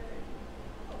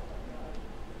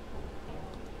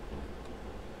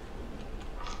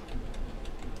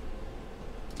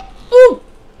 Ooh!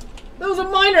 There was a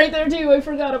mine right there too. I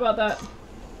forgot about that.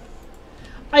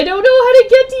 I don't know how to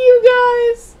get to you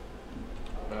guys.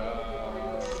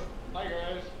 Hi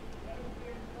guys.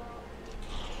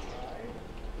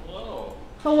 Hello.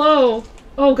 Hello.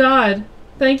 Oh god.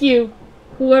 Thank you.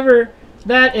 Whoever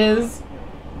that is.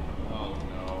 Oh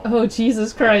no. Oh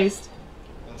Jesus Christ.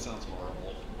 That sounds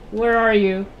horrible. Where are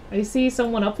you? I see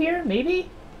someone up here, maybe?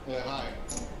 Yeah, hi.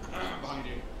 Behind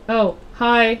you. Oh,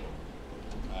 hi.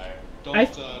 Hi. Don't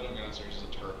get downstairs. There's a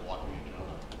turret blocking me,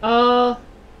 Jonah.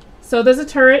 So there's a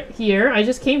turret here. I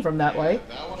just came from that way.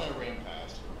 That one I ran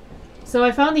past. So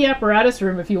I found the apparatus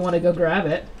room if you want to go grab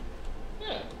it.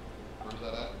 Yeah. Where's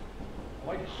that at? Oh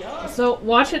my god! So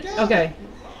watch it. Okay.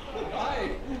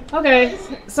 Hi! Okay.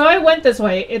 So I went this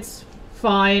way. It's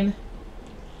fine.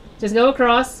 Just go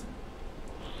across.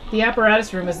 The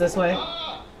apparatus room is this way.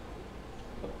 Ah!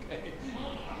 Okay.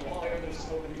 Why are there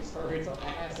so many turrets on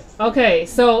ass? Okay,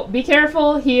 so be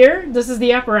careful here. This is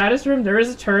the apparatus room. There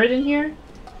is a turret in here.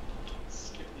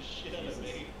 Skip the shit out of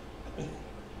me.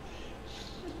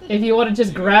 If you want to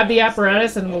just grab the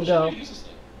apparatus and we'll go. Use this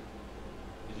thing.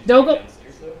 Don't go.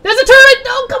 Downstairs, though? There's a turret!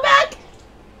 Don't come back!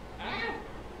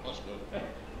 That's good.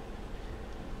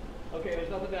 Okay,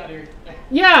 there's nothing down here.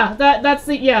 Yeah, that's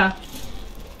the, yeah.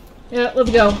 Yeah,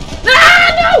 let's go.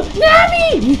 Ah, no!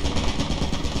 Nemmy!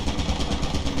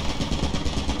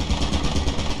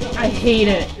 I hate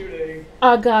it. Shooting.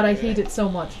 Oh god, I hate it so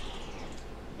much.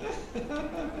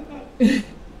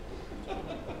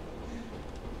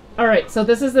 Alright, so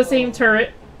this is the same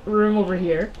turret room over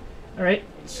here. Alright,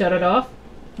 shut it off.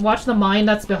 Watch the mine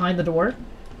that's behind the door.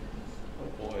 Oh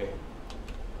boy.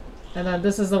 And then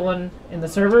this is the one in the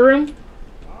server room.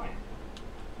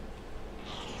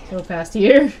 Go past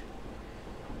here.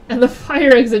 And the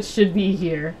fire exit should be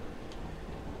here.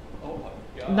 Oh my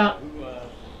god. Not- Who,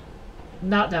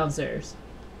 Not downstairs.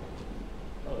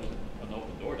 oh, there's an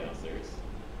open door downstairs.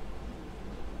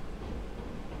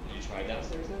 Did you try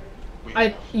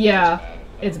Yeah,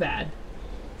 it's bad.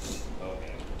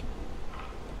 Okay.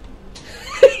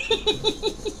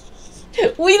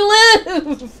 We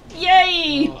live!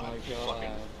 Yay! Oh my god.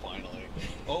 Finally.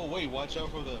 Oh wait, watch out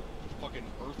for the fucking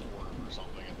earthworm or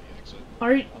something at the exit.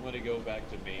 I'm gonna go back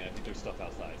to main. I think there's stuff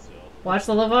outside still. Watch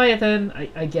the Leviathan,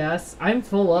 I guess. I'm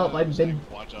full up. I've been.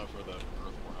 Watch out for the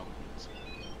earthworm.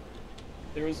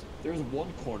 There was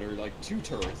one corner, like 2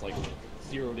 turrets, like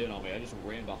zeroed in on me. I just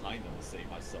ran behind them to save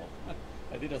myself.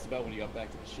 I think that's about when you got back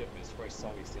to the ship, Myst, where I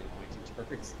saw me standing behind 2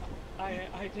 turrets.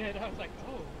 I did. I was like,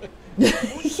 oh.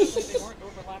 Fortunately, they weren't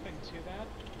overlapping too bad.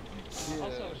 Yeah.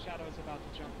 Also, Shadow's about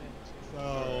to jump in.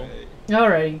 So,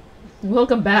 Alrighty.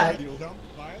 Welcome back. I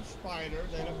jumped by a spider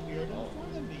that appeared in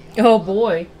front of me. Oh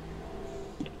boy.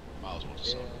 Might as well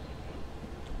just sell it.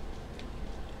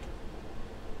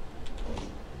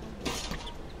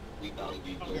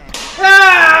 Okay.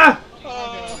 Ah!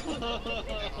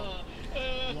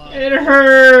 It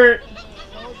hurt.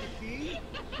 Oh, the key?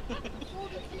 Oh,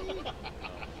 the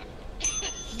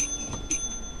key?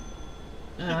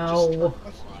 Ow.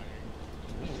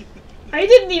 I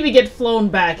didn't even get flown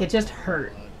back. It just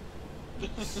hurt.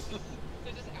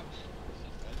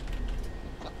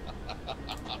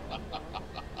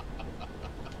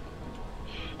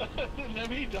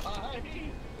 Nemmy died?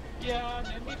 Yeah,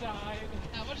 Nemmy died.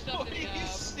 How much stuff did he have?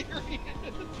 Serious?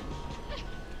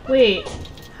 Wait.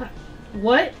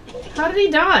 What? How did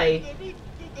he die?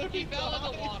 He fell in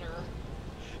the water.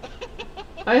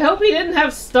 I hope he didn't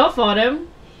have stuff on him.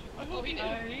 Oh, he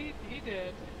did. He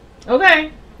did.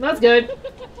 Okay, that's good.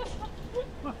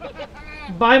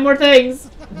 Buy more things.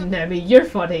 Nemmy, you're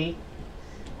funny.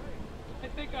 I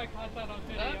think I caught that on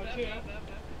video too.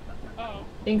 Oh.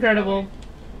 Incredible.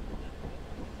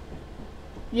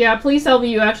 Yeah, please tell me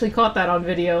you actually caught that on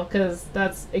video, because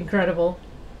that's incredible.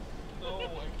 No,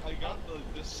 I got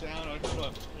the sound. I heard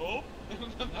a oh,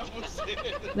 and that was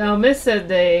it. Now, Myst said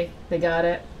they got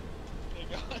it. They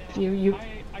got it. You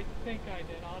I think I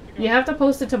did. I'll have to go. you have to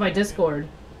post it to my Discord.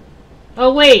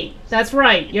 Oh wait, that's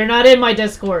right. You're not in my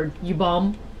Discord, you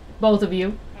bum. Both of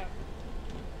you.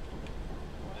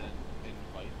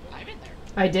 I'm in there.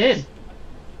 I did.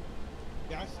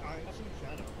 Yes, I see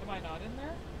Shadow. Am I not in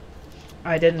there?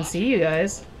 I didn't see you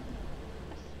guys.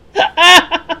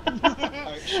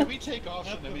 Alright, should we take off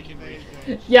so then we can read?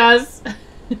 Yes. I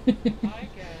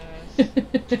guess.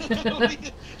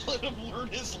 Let him learn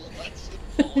his lesson.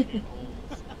 Falling in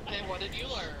holes. Then what did you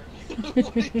learn?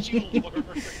 What did you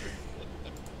learn?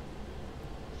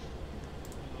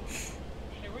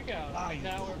 Here we go.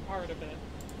 Now we're part of it.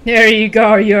 There you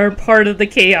go. You're part of the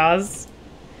chaos.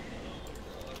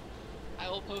 I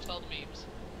will post all the memes.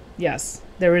 Yes,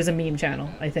 there is a meme channel,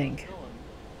 I think.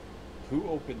 Who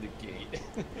opened the gate?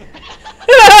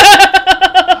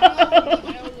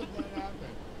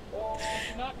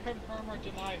 Cannot confirm or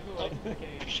deny who opened the I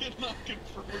gate. cannot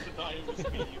confirm or deny it was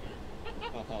me either.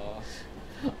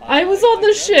 I was on the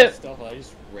grabbed ship. Stuff, I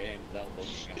just ran without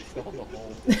looking. I fell in the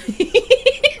hole.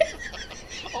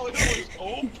 All I know was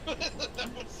open. That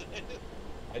was it.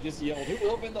 I just yelled, "Who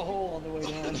opened the hole?" on the way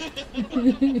down.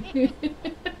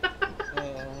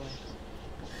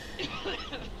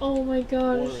 Oh my Water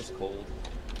gosh. is cold.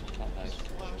 Not nice.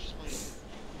 Flashlight.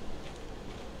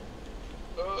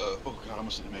 Oh god, I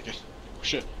almost didn't make it. Oh,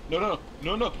 shit. No, no,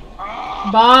 no, no. Ah!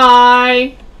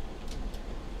 Bye.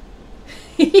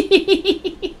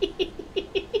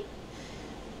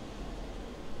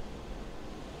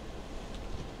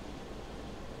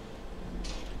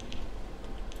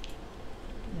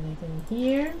 Anything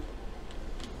here?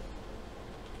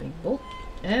 Big bolt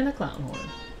and a clown horn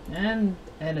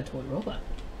and a toy robot.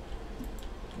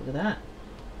 Look at that.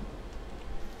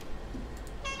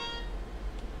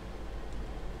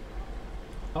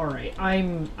 All right,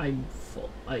 I'm full.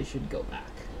 I should go back.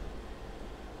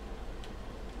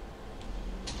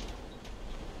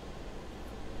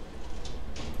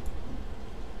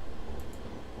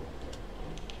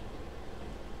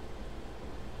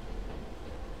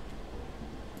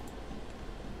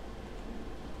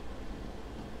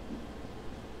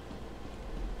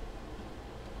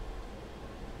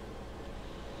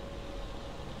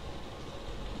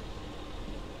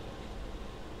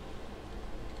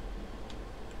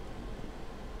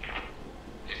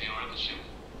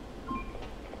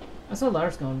 I saw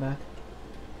Larus going back.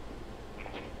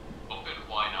 Open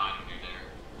Y9 when you're there.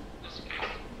 This case.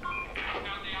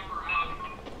 Down the upper alley.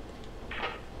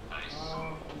 Nice.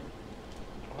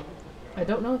 I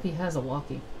don't know if he has a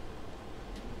walkie.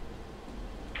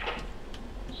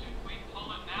 Should we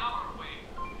pull it now or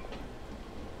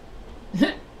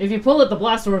wait? If you pull it, the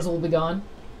blast doors will be gone.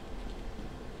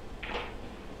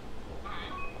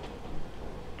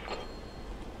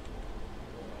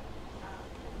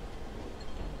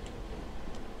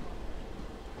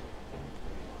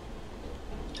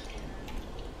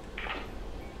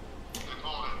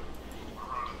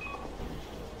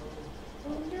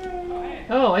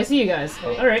 Oh, I see you guys.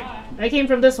 Alright. I came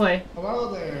from this way.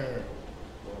 Hello there,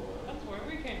 That's where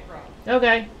we came from.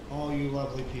 Okay. all you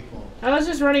lovely people. I was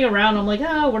just running around. I'm like,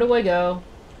 oh, where do I go?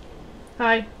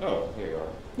 Hi. Oh, here you are.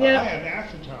 I Yeah. have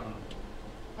acetone.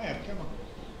 I have chemicals.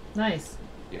 Nice.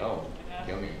 Yo,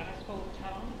 yummy. Asshole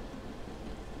town.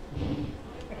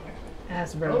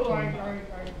 Ass Oh, bro. I heard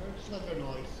slither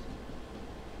noise.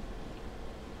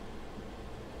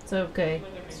 It's okay.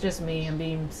 It's just me. I'm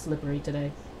being slippery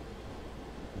today.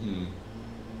 Hmm.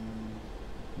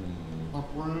 Up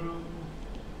room.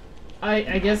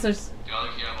 I guess there's. Do you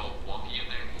have a wonky in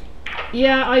there?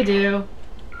 Yeah, I do. Alright,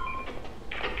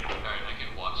 I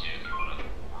can watch it if you wanna.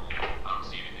 I don't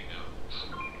see anything though.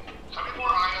 How many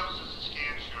more items does the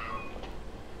scan show?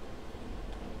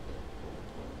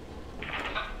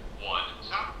 One.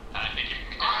 I think you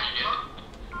can carry it.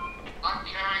 I'm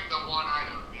carrying the one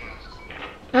item, yes.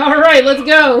 Alright, let's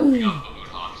go. We got the moon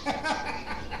hawks.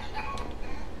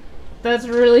 That's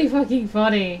really fucking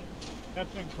funny.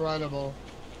 That's incredible.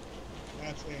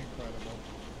 That's incredible.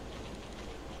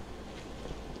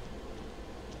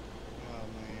 Oh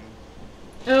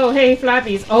man. Oh, hey,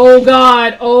 flappies. Oh,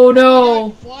 God. Oh, no.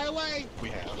 Fly away! We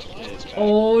have. It is back.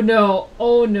 Oh, no.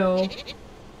 Oh, no.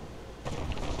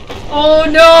 Oh,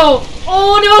 no.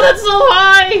 Oh, no, that's so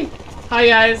high. Hi,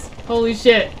 guys. Holy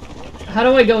shit. How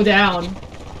do I go down?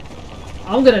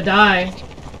 I'm gonna die.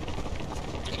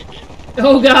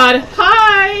 Oh, God.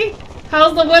 Hi.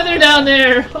 How's the weather down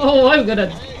there? Oh, I'm gonna...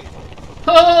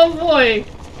 Oh, boy.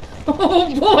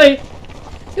 Oh, boy.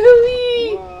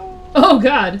 Whee! Oh,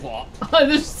 God. Oh,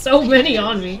 there's so many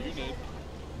on me.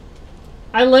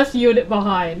 I left unit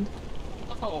behind.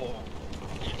 Oh.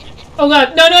 Oh,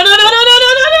 God. No, no, no, no, no, no,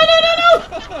 no, no, no, no, no!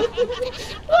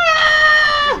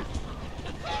 Ah!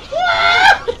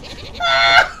 Ah!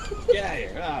 Ah!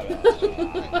 Get out of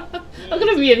here. I'm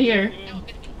gonna be in here.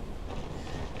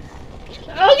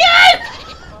 Oh, God!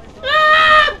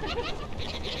 Ah!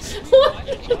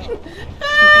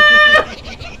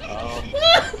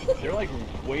 They're like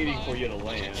waiting for you to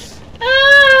land.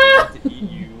 Ah! To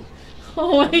eat you.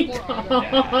 Oh my God!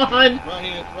 Run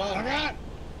in, run.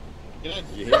 Get in.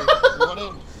 You hear? Run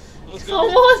in. Let's go.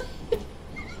 Come on!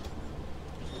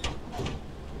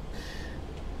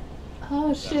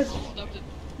 Oh shit!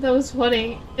 That was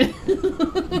funny. The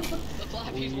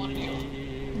flappies wanted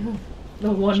you.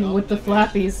 The one with the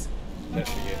flappies. That's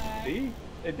it. See?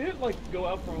 It didn't like go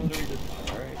out from under me this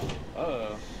time, alright?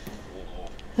 Oh,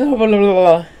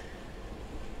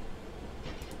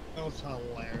 That was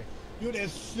hilarious. Dude,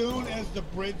 as soon as the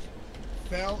bridge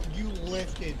fell, you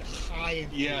lifted high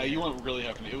and Yeah, clear. you went really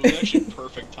high. It was actually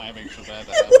perfect timing for that to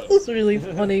that happen. was really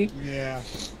funny. Yeah.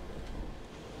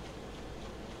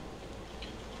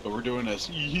 But we're doing this.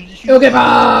 Okay,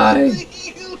 bye!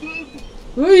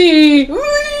 Wee!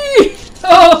 Wee!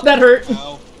 Oh, that hurt!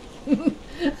 Ow.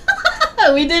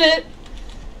 We did it!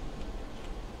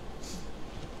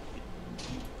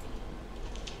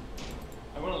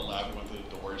 I would have laughed when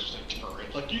the door is just like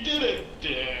turret. Like, you did it!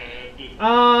 Dead.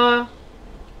 I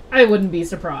wouldn't be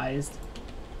surprised.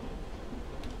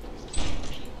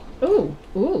 Ooh,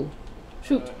 ooh.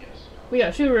 Shoot. Yes. We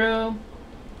got shoot room.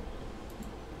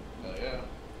 Hell yeah.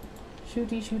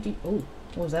 Shooty, shooty. Oh,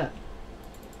 what was that?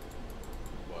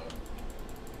 What?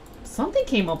 Something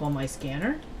came up on my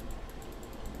scanner.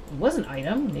 It was an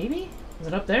item, maybe? Is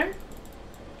it up there?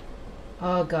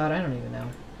 Oh god, I don't even know.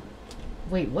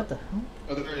 Wait, what the hell?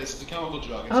 Oh, there it is. It's a chemical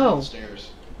jug. It's Oh. on the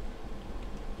stairs.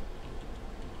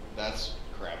 That's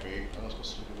crappy. I'm not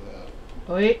supposed to do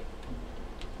that. Wait.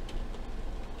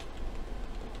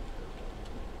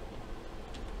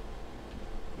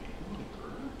 Wait,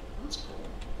 Vinegar? That's cool.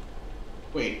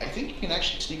 Wait, I think you can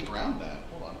actually sneak around that.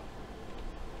 Hold on.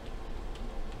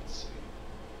 Let's see.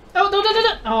 Oh, no, no, no,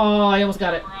 no! Oh, I almost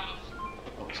got it.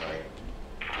 Oh, sorry.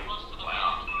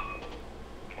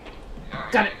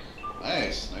 Got it.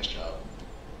 Nice. Nice job.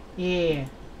 Yeah.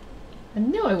 I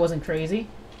knew I wasn't crazy.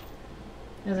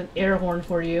 There's an air horn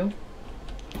for you.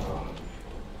 Got it.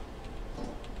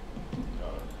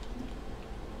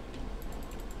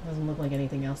 Doesn't look like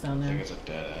anything else down I think there. it's a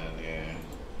dead end, yeah.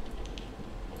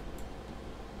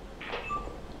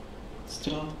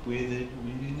 Stop with it.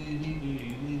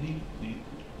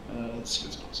 Let's see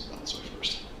what's possible this way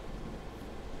first.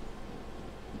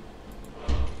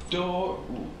 Door.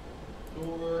 Ooh.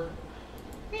 Door.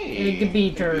 Hey. Egg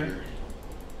beater.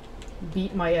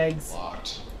 Beat my eggs.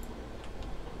 Locked.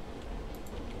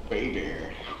 Baby.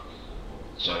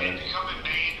 So if you come in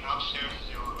main and upstairs is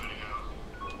the only way to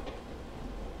go.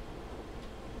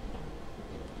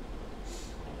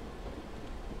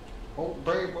 Oh,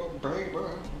 baby, baby,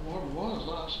 what was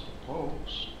I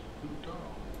supposed to do?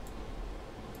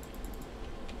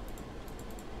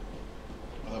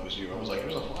 was you. I was like,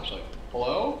 there's a flashlight.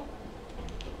 Hello?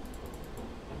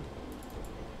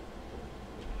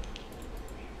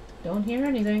 Don't hear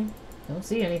anything. Don't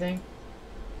see anything.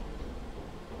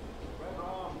 Red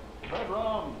rum. Red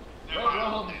rum. No, Red I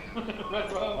rum. don't think that.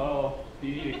 Red rum. Oh, do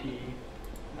you need a key?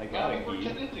 I got a We're key.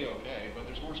 technically okay, but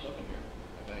there's more stuff in here,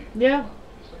 I think. Yeah,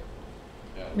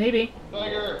 Yeah. maybe.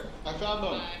 Tiger, I found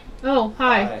them. Oh,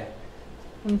 hi.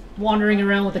 I'm wandering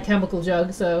around with a chemical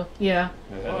jug, so yeah.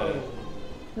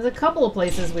 There's a couple of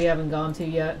places we haven't gone to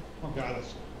yet. Got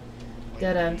us.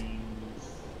 Dead end.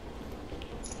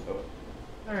 Oh.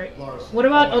 Alright. Larus. What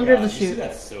about Oh my under God, the You see chute?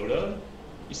 that soda?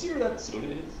 You see where that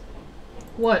soda is?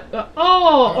 What?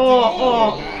 Oh,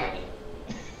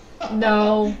 Oh!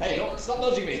 No. Hey, don't stop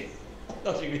nudging me!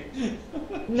 Stop nudging me!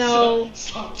 No.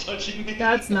 Stop touching me.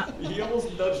 That's not. He almost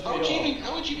nudged me off.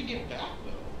 How would you even get back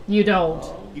though? You don't.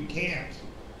 You can't.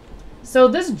 So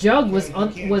this jug was Yeah,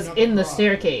 you can't was jump in the across.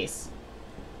 staircase.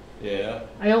 Yeah.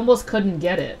 I almost couldn't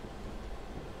get it.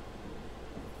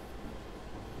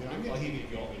 Yeah, I'm getting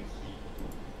heebie going.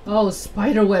 Oh,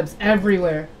 spider webs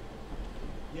everywhere.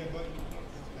 Yeah, but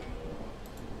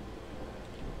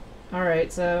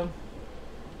Alright, so.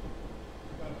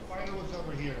 the fighter was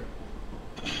over here.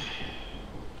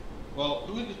 Well,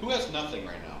 who has nothing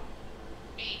right now?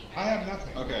 I have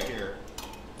nothing. Okay, here.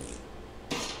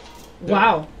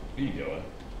 Wow. What are you doing?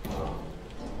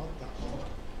 What the fuck?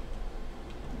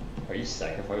 Are you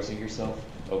sacrificing yourself?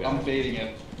 Oh, God. I'm baiting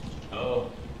it.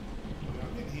 Oh,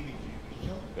 I'm getting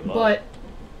heebie-jeebies. good luck. But.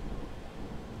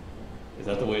 Is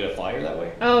that the way to fire that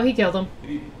way? Oh, he killed him. Did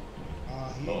he? He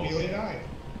Oh, immediately okay. died.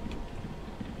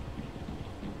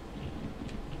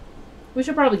 We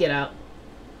should probably get out.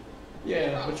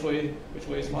 Yeah, which way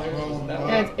is fire? Wasn't that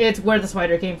way? It's where the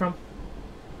spider came from.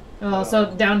 Oh,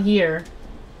 so down here.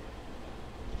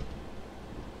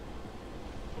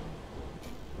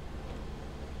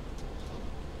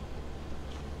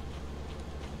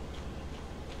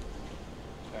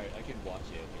 Alright, I can watch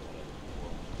it if you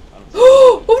want to.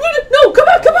 Oh no! Come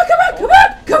back! Come back! Come back! Come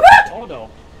back! Come back! Oh no.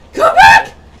 Come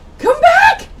back! Come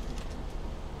back!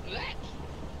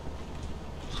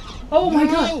 Oh my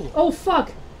No! god! Oh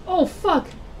fuck! Oh fuck!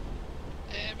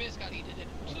 Scotty did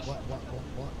it. What?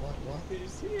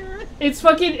 He's here. It's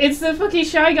the fucking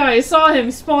shy guy. I saw him.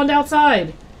 He spawned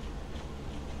outside.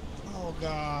 Oh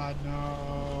god,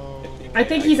 no. I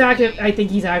think he's active. I think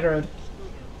he's aggroed.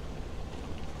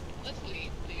 Let's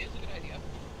leave. I think it's a good idea.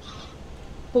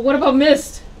 But what about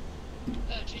Myst?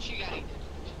 She got eaten.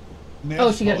 Miss,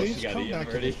 Oh, she got- please she got come eaten back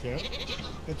already. to the ship.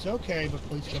 It's okay, but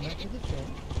please come back to the ship.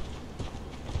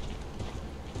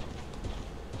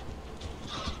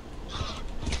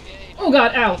 Yay. Oh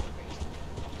god! Ow!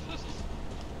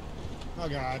 Oh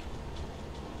god.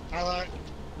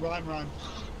 Run.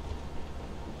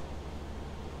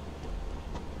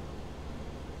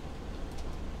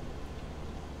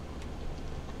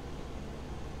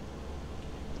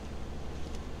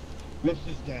 Miss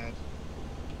is dead.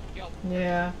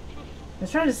 Yeah. I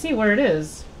was trying to see where it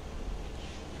is.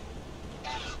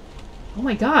 Oh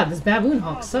my god! This baboon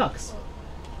hawk sucks.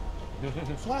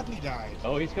 Flappy died.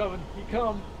 Oh, he's coming. He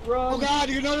come. Run. Oh god,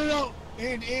 no.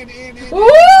 In. Ooh!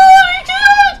 You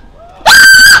can't!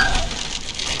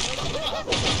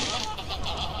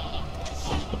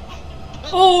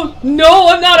 Oh no!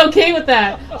 I'm not okay with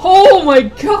that. Oh my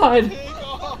god!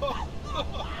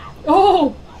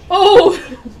 Oh! Oh!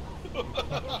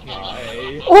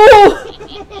 Hi. Oh!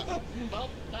 Well,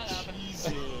 that happened.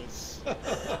 Jesus.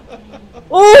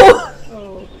 Oh!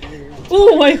 Oh, dear.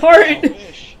 Oh my heart!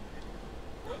 Fish.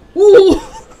 Ooh!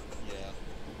 Yeah.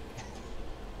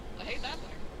 I hate that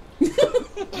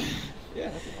player. Yeah,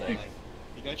 that's the thing.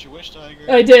 You got your wish, Tiger.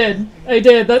 I did.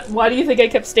 That's why do you think I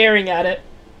kept staring at it?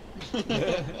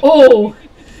 Oh!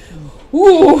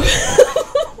 Ooh!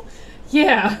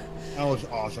 Yeah. That was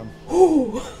awesome.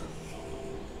 Ooh.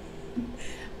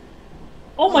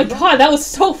 Oh my god, that was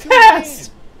so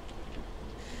fast!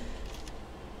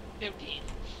 No team.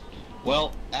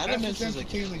 Well, That's Adamance the is sense of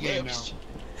team in the game now. eclipsed.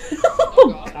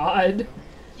 Oh god.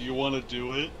 Do you want to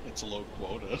do it? It's a low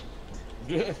quota.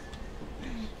 Yeah,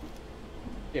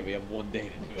 we have one day to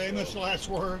do it. Famous though. last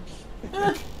words.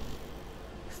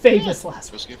 Famous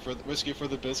last one. Whiskey for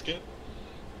the biscuit.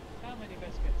 How many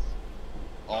biscuits?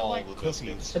 All like the cookies.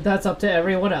 biscuits. That's up to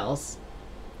everyone else.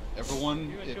 Everyone,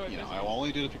 You enjoy you know, biscuits. I will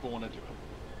only do it if people want to do it.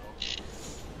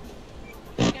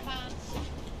 Come on.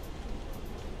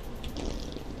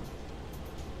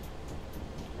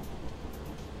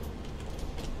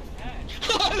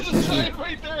 There's a giant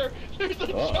right there. There's a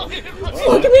giant right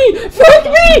Fuck me! Fuck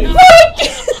me! Fuck!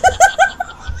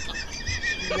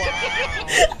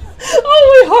 Wow.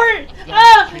 Oh my heart!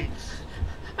 Ah! Cheeks.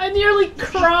 I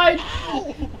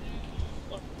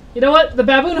You know what? The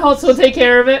baboon huts will take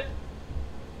care of it.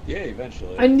 Yeah,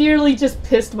 eventually. I nearly just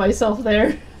pissed myself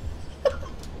there.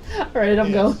 Alright,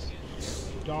 I'm going.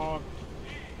 Dog.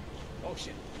 Oh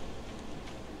shit.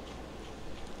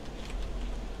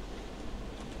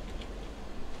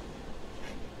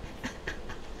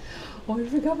 Oh, I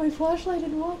forgot my flashlight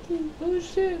and walkie. Oh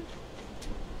shit.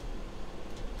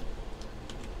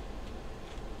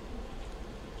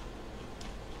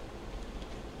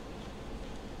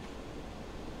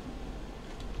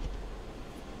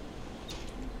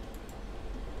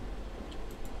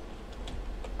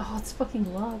 Oh, it's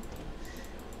fucking locked.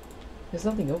 There's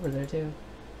something over there too.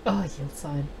 Oh, yield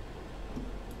sign.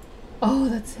 Oh,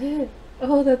 that's it.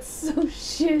 Oh, that's so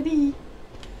shitty.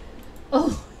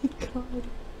 Oh my god.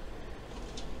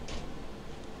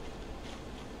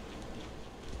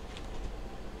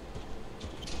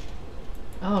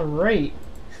 Alright.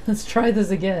 Let's try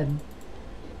this again.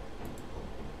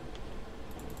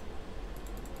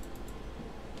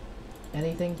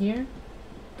 Anything here?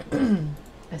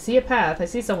 I see a path. I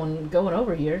see someone going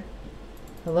over here.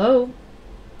 Hello?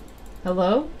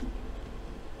 Hello?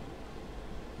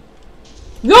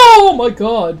 No! Oh my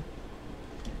god!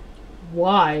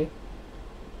 Why?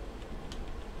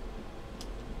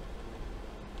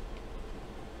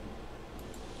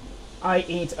 I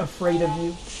ain't afraid of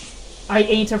you. I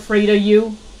ain't afraid of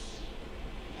you.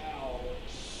 Ow.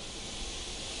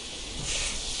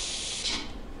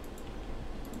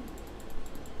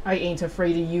 I ain't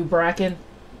afraid of you, Bracken.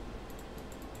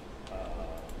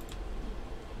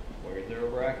 Where's there a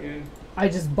bracken? I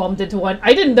just bumped into one.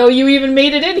 I didn't know you even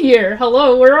made it in here.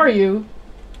 Hello, where are you?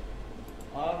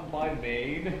 On my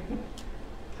main.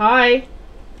 Hi. I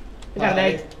got an Hi.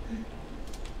 egg.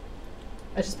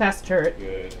 I just passed the turret.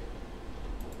 Good.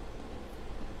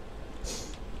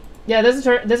 Yeah, there's a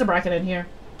turret. There's a bracken in here.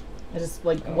 I just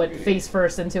like went goody. face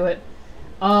first into it.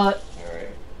 Alright.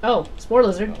 Oh, spore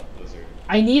lizard. Oh, lizard.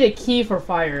 I need a key for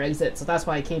fire exit, so that's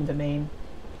why I came to main.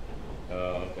 Oh,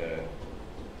 okay.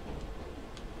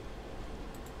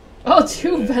 Oh,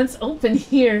 two vents open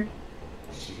here.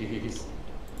 Jeez.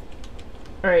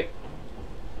 Alright.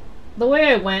 The way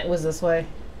I went was this way.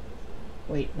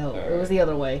 Wait, no, it was the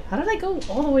other way. How did I go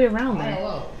all the way around Hi, then?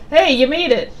 hello. Hey, you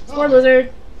made it! Spore Oh.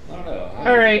 lizard. I don't know.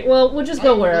 Alright, well, we'll just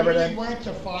go I wherever literally then. went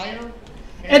to fire.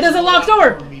 And there's a locked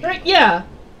door! Right, yeah.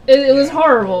 It was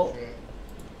horrible.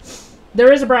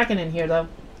 There is a bracken in here, though.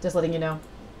 Just letting you know.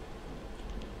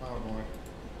 Oh boy.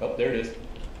 Oh, there it is.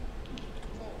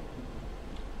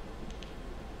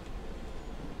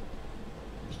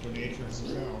 Mr. Nature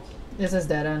himself. This is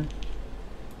dead end.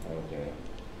 Okay.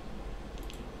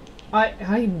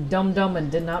 I'm dumb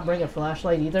and did not bring a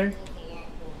flashlight either.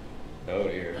 Oh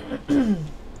dear.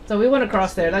 So we went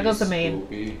across there. That goes to main.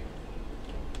 Spoopy.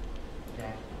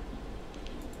 Okay.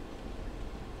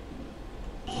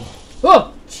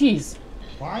 Oh, jeez.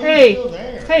 Why are Hey, you still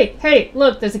there? hey,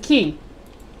 look, there's a key.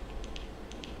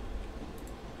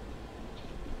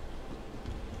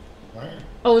 Where?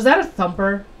 Oh, is that a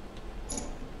thumper?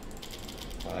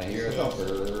 I hear a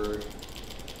thumper.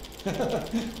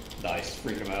 Nice,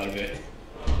 freak him out a bit.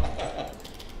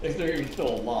 If they're even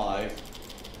still alive.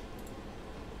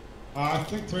 I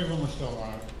think 3 of them are still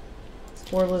alive.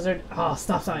 Spore lizard. Oh,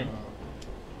 stop sign.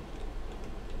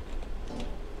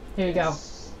 Here you go.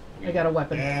 I got a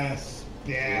weapon. Yes.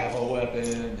 We Yes. have a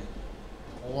weapon.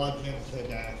 Legends to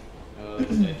death. Oh,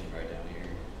 there's an engine right down here.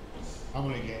 I'm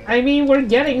gonna get it. I mean, we're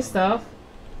getting stuff.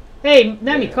 Hey,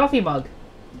 Nemmy, Yeah. coffee mug.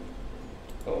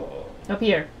 Oh. Up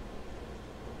here.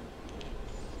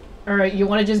 Alright, you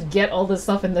want to just get all this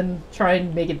stuff and then try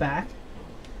and make it back?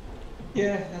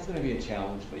 Yeah, that's gonna be a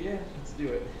challenge, but yeah, let's do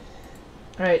it.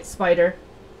 Alright, spider.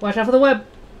 Watch out for the web.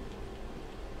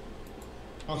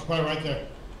 I'll spy right there.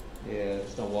 Yeah,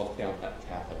 just don't walk down that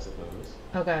path, I suppose.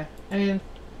 Okay. I mean,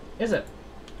 is it?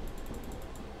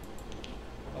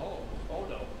 Oh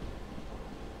no.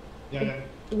 Yeah, then.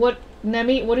 What,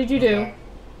 Nemmy, what did you do? Okay.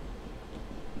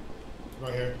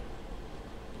 Right here.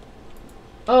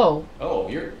 Oh. Oh,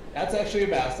 that's actually a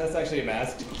mask. That's actually a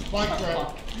mask. Spike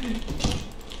trap.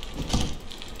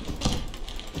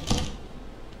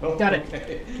 Oh, Got it.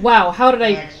 okay. Wow, how did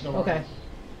I... Excellent. Okay.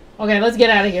 Okay, let's get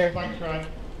out of here. Spike trap.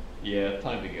 Yeah,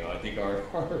 time to go. I think our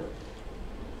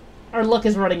Our luck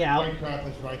is running out. Spike trap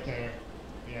is right there.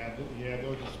 Yeah, there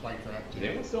was a spike trap is too.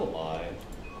 anyone still alive?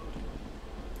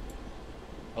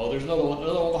 Oh, there's another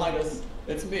one behind us.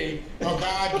 It's me. Oh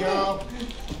God, go!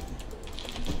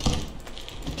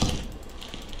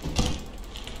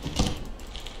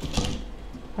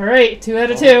 Alright, 2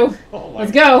 out of 2. Oh my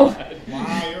Let's go. God.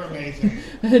 Wow, you're amazing.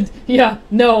 Yeah,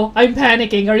 no, I'm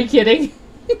panicking. Are you kidding?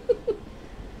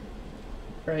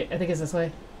 Right, I think it's this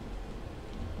way.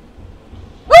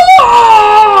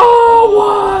 Oh,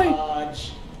 why?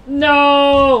 Dodge.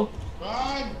 No!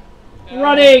 Run!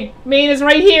 Running! Main is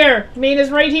right here! Main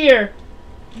is right here!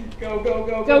 Go, go,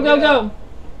 go, Go, go, go!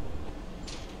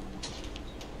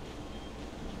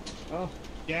 Oh.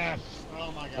 Yes.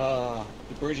 Oh my god.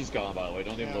 The bridge is gone, by the way.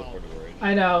 Don't even look for the bridge.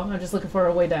 I know, I'm just looking for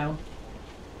a way down.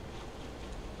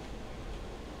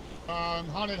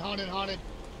 Haunted, haunted, haunted.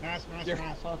 Mask, mask, There-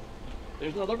 mask.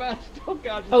 There's another mask. Oh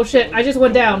god. Oh shit, I just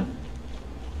went down.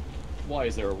 Why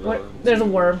is there a What? worm? There's a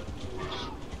worm.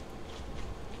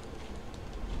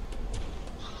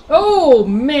 Oh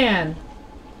man!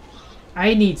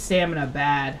 I need stamina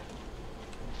bad.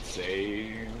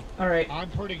 Same. Alright. I'm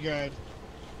pretty good.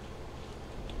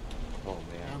 Oh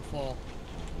man. I'm full. Oh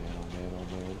man, oh man, oh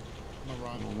man. I'm gonna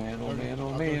run. Oh man, oh man,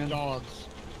 oh There's man. dogs.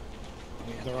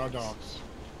 There are dogs.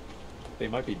 They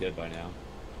might be dead by now.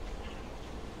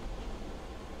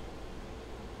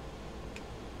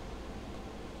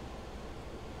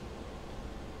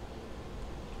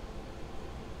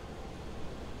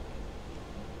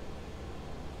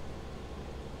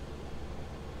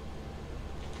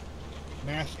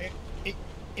 Mask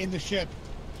in the ship.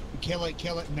 Kill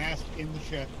it, mask in the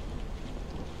ship.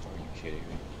 Are you kidding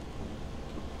me?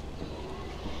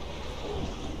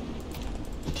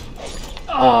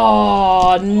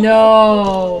 Oh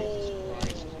no!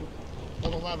 Christ.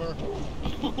 Pull the lever.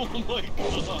 Oh my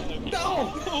god.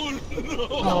 No! Oh no!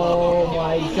 Oh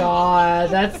my god,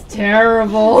 that's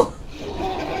terrible.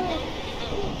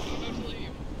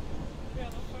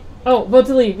 Oh, vote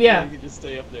to leave, yeah. You can just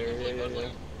stay up there. Yeah.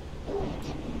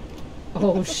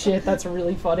 Oh shit, that's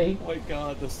really funny. Oh my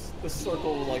god, the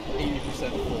circle was like 80%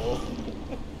 full.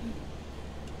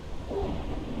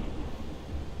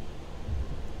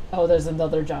 Oh, there's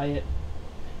another giant.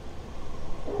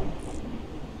 Would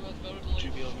you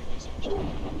be able to make me so much time?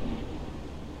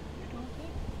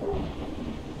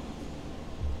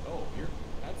 Oh, here.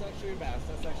 That's actually a mask.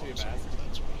 That's actually a mask.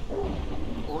 That's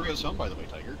right. Oreo's home, by the way,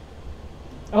 Tiger.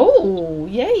 Oh,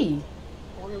 yay.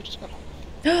 Oreo just got home.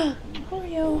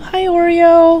 Oreo. Hi,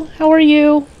 Oreo. How are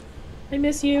you? I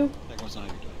miss you. That was not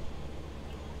even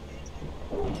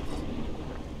doing.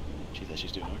 She says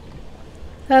she's doing okay.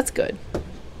 That's good.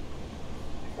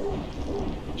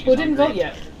 She's Who didn't hungry. vote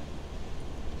yet?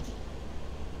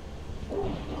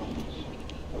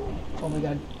 Oh my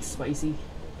god, spicy.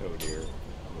 Oh dear.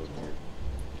 Oh dear.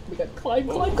 We got climb.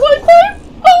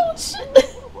 Oh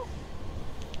shit.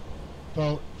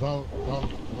 Vote.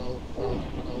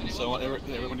 So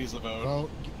everyone needs to vote. Vote.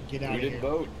 Get out We of didn't here.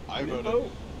 vote. I We didn't voted.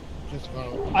 vote. Just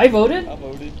vote. I voted? I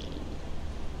voted.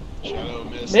 Shadow,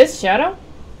 Myst. Miss Shadow?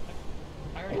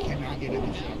 I cannot get in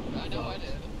the ship. I know I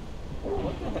did.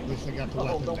 What the heck? At least I got the Oh,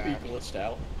 weapon don't back. be glitched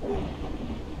out. You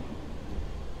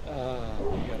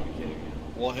gotta be kidding me.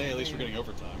 Well, hey, at least we're getting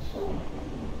overtime.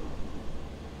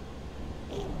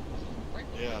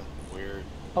 Yeah, weird.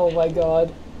 Oh my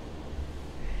god.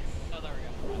 Oh, there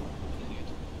we go.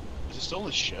 Is it still in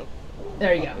the ship?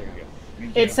 There you go. There you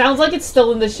go. It sounds like it's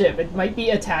still in the ship. It might be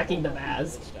attacking the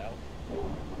Maz. Glitched out.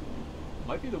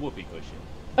 Might be the whoopee cushion.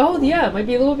 Oh yeah, it might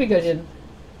be a whoopee cushion.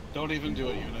 Don't even do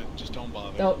it, unit. Just don't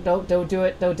bother. Don't do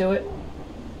it. Don't do it.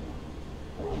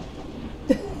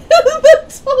 The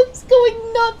dog's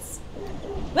going nuts.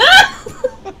 Ah!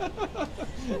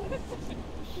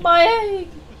 My egg.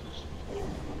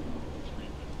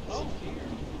 Oh dear.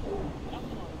 That's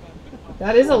a lot of bad.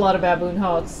 That is a lot of baboon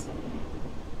hawks.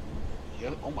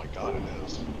 Yeah, oh my god, it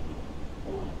is.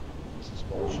 This is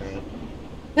bullshit.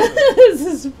 This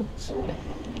is bullshit.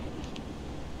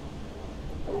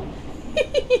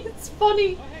 It's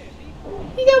funny. Oh hey, is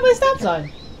He got my stop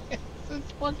sign. This is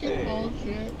fucking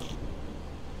bullshit.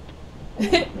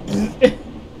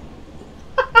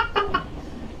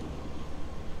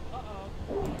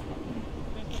 Uh-oh.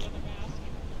 Missed another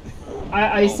mask.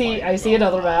 I see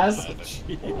another mask.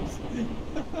 Jeez.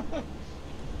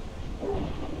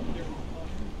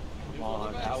 Come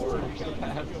on, hour. I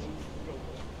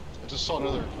just saw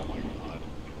another. Oh my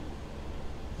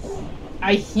god.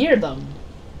 I hear them.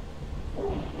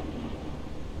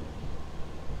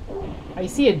 I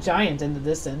see a giant in the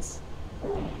distance.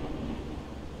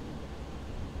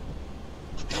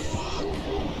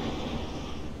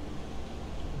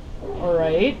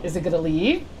 Alright, is it gonna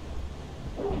leave?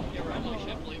 Yeah, we're on my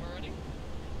ship. Leave already.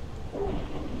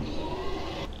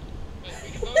 Wait, we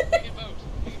can vote. We can vote.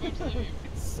 We can vote to leave.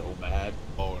 So mad.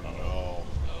 Oh no. Oh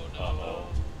no. Uh-oh.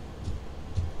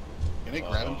 Can they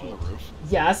grab him from the roof?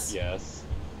 Yes. Yes.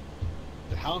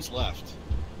 The hound's left.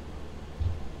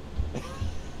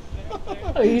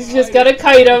 Oh, he's just gotta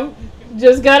kite him.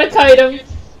 Just gotta kite him.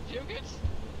 Juke it.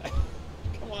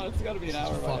 Come on, it's gotta be an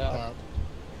hour by Fucked now. up.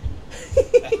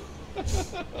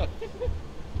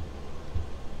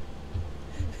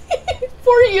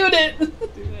 Poor unit.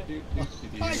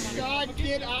 My God,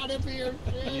 get out of here,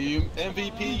 shit. You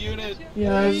MVP unit.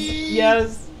 Yes. Please.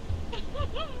 Yes.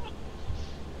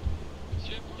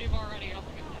 Ship, leave already. Oh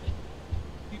my god.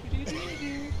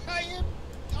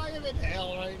 I am in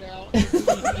hell right now. This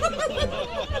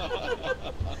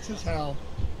is hell.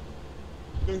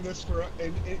 Doing this for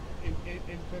an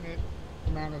infinite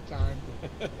amount of time.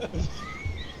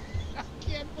 I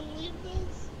can't believe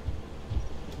this.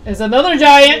 There's another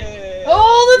giant. Yay.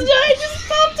 Oh, the giant just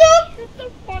popped up. Get the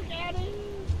fuck out of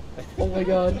here. Oh my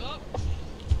god.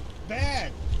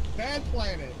 Bad. Bad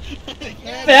planet.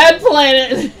 Bad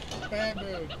planet. Bad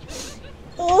mood.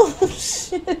 Oh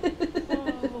shit.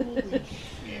 Holy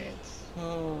shit.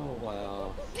 Oh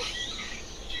wow.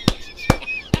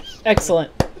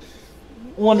 Excellent.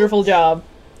 Wonderful job.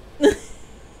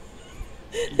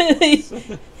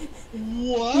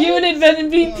 What? Unit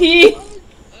MVP.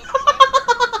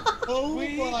 Oh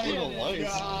We my did it.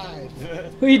 God.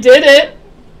 We did it.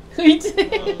 We did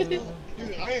it.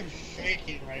 Dude, I am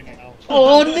shaking right now.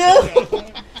 Oh no.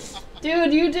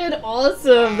 Dude, you did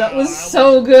awesome. That was I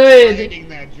so was good. fighting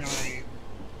that giant.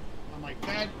 I'm like,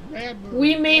 bad move.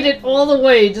 We made bad it all the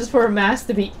way just for a mass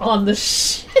to be on the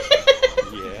ship.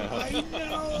 Yeah. I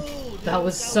know. That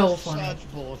was so funny.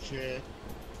 Such bullshit.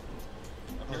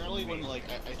 Apparently, when like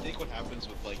I think what happens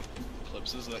with like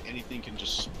eclipses, like anything can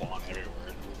just spawn everywhere.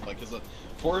 Like, cause the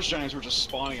forest giants were just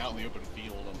spawning out in the open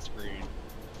field on the screen.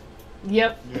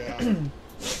 Yep. Yeah.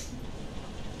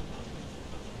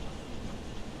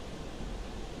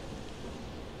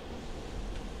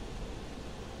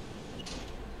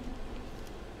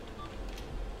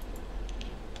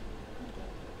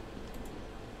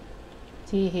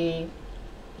 Teehee.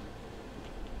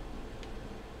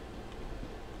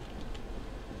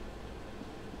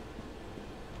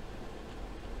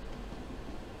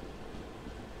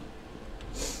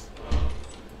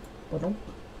 Badonk.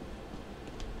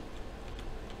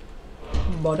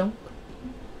 Badonk.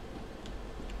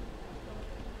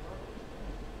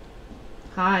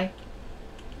 Hi.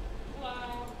 Hello.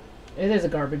 It is a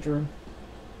garbage room.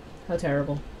 How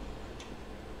terrible.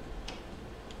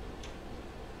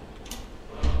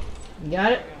 You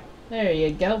got it? There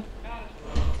you go. Got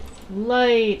it.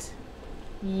 Light.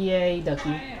 Yay, ducky.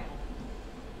 I am.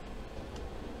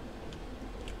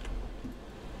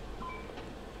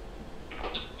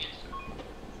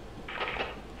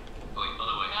 Oh wait, by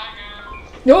the way,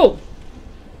 Tiger. No!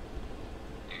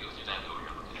 it goes through that door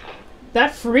you're looking at.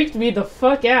 That freaked me the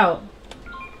fuck out.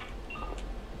 Tiger,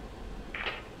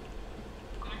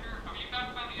 are you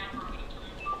back by the Emperor of the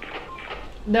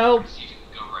Tomb? Nope. So you can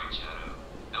go right, Shadow.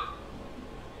 Nope.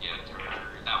 Yeah,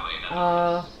 turn that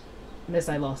way. Miss,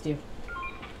 I lost you.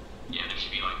 Yeah, there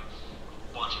should be like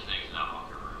a bunch of things in that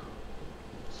locker room.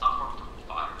 Stop far from the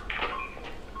fire.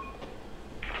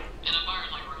 And the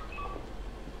fire's like right there.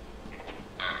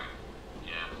 Alright.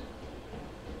 Yeah.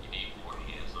 You need more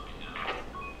hands, let me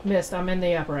know. Missed, I'm in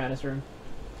the apparatus room.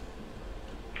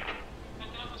 Head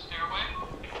down the stairway.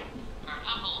 Alright,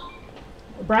 I'm alone.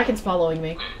 Bracken's following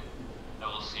me. Okay. I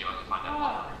will see if I can find that Ah,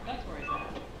 locker. that's where he's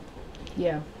at.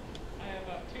 Yeah. I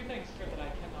have two things here that I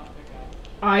cannot pick up.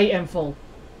 I am full.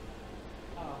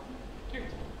 Oh, two.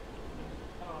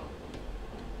 Oh.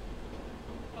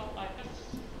 Well, I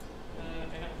just,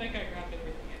 and I think I grabbed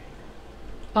everything in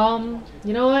here.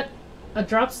 You know what?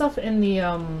 Drop stuff in the,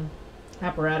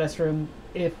 apparatus room.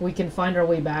 If we can find our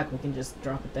way back, we can just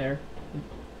drop it there.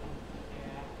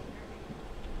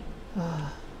 Yeah.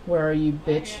 Where are you,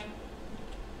 bitch? Again.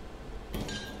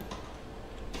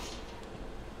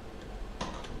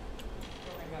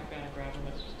 Going back down and grab them,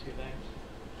 it's just two things.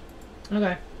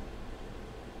 Okay.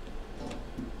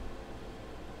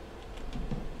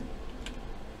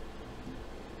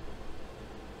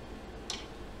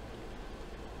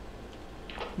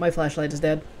 My flashlight is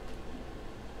dead.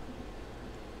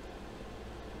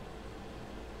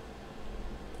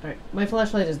 Alright, my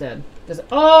flashlight is dead.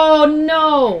 Oh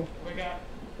no! We got.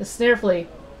 The snare flea.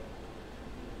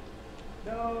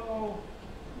 No.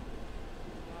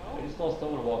 I just saw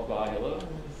someone walk by. Hello?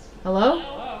 Hello?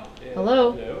 Hello. Yeah.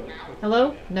 Hello? Hello?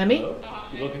 Hello? Nemmy? Hello?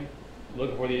 You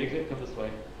looking for the exit? Come this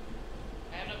way.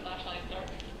 I have no flashlight, sir.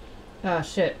 Ah,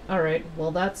 shit. Alright,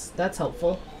 well that's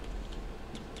helpful.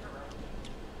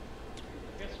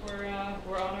 Guess we're on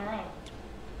our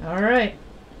own. Alright.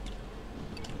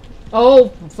 Oh, Oh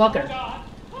fucker. God.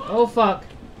 Oh, fuck.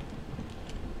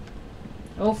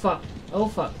 Oh, fuck. Oh,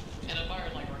 fuck. And the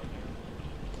fire's like right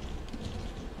there.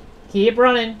 Keep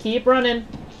running. Keep running.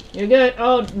 You're good.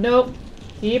 Oh, nope.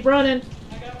 Keep running.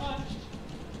 I got punched.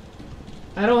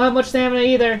 I don't have much stamina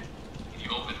either.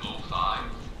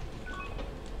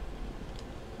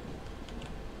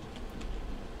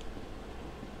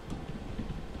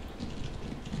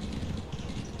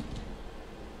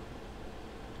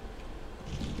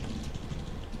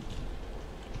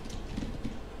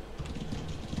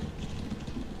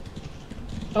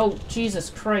 Oh, Jesus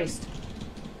Christ.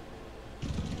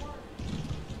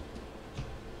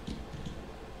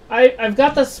 I've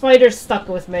got the spider stuck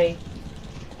with me.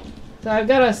 So I've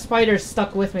got a spider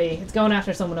stuck with me. It's going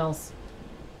after someone else.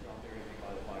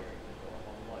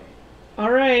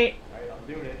 Alright. Alright, I'm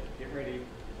doing it. Get ready.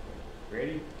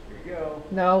 Ready? Here we go.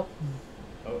 No.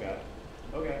 Oh god.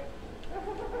 Okay.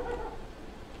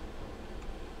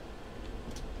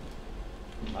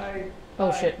 Hi.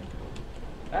 Oh Hi. shit.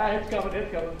 Ah, it's coming,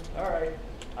 it's coming. Alright.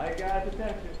 I got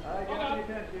attention. I got the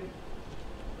attention.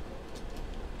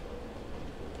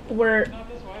 Where? Not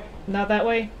this way. Not that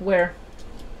way? Where?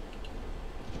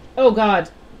 Oh god.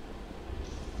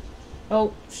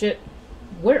 Oh shit.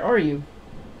 Where are you?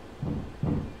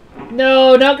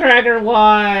 No, Nutcracker,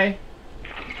 why?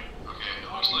 Okay,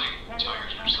 it looks like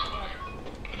Tiger's or somebody.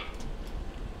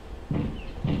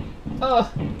 Ugh.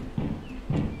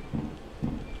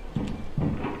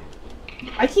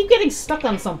 I keep getting stuck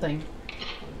on something.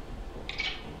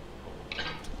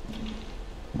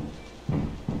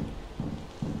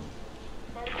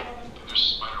 There's a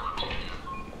spider web taking you.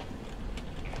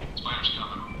 Spider's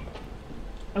coming.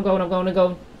 I'm going.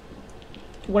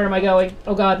 Where am I going?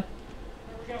 Oh god.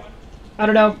 Where are we going? I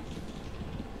don't know.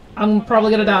 I'm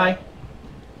probably gonna die.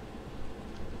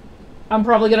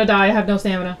 I have no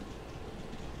stamina.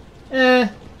 Coming.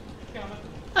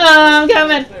 I'm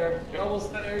coming. There. You're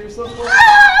almost there. You're so close.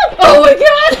 Oh my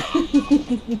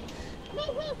god!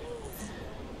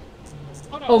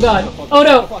 Oh god. Oh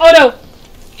no. Oh no.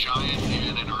 Giant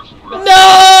and an earthworm. No!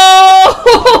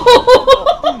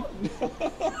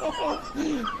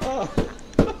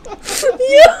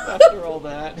 Yeah. After all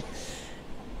that.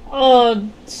 Oh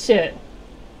shit.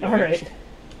 Alright.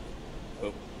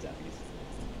 Oh,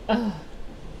 zappies.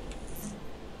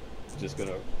 Just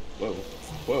gonna. Whoa.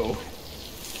 Whoa.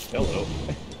 Hello.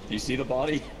 Do you see the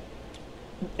body?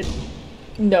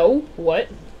 No. What?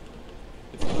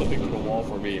 It's flipping to the wall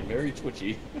for me and very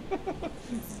twitchy.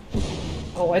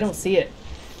 Oh, I don't see it.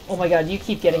 Oh my god, you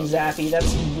keep getting zappy.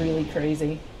 That's really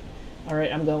crazy.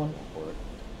 Alright, I'm going. For it.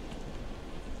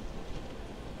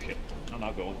 Shit. I'm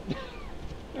not going.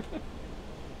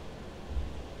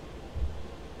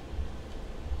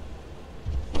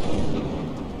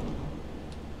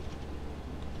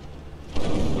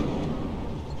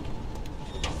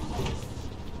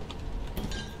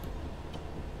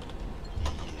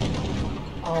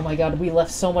 Oh my god, we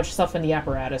left so much stuff in the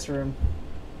apparatus room.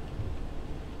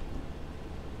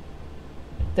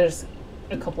 There's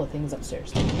a couple of things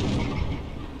upstairs.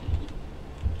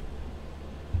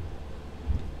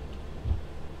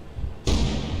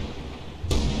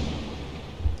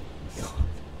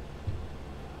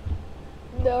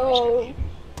 No.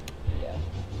 Yeah.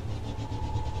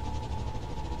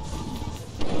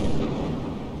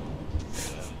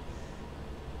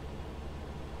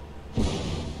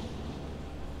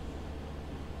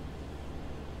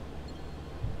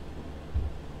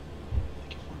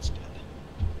 Everyone's dead.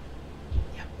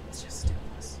 Yep, it's just two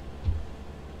of us.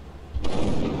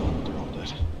 They're all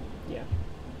dead. Yeah.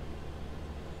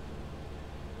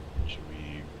 Should we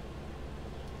get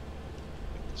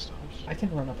the stuff? I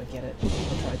can run up and get it. I'll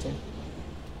try to. Go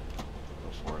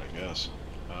for it, I guess.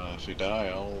 If we die,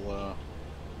 I'll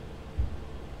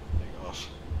take off.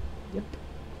 Yep.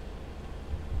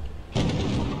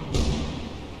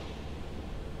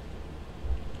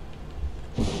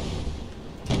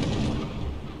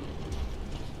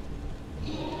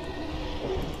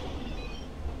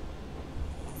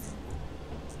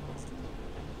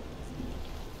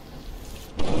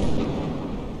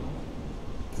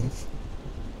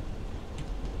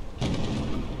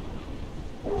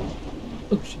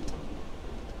 Oh shit.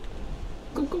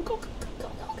 Go, go, go, go, go, go,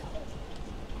 go, go.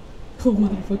 Oh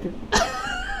motherfucker.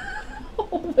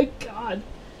 Oh my god.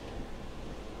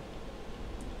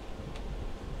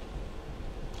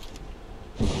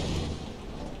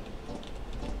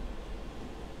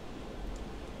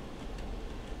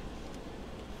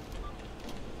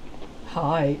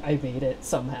 Hi, I made it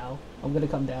somehow. I'm gonna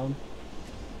come down.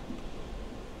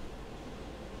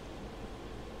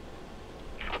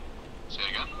 Say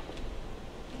it again.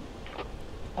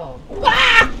 Oh.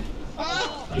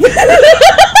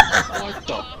 What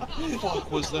the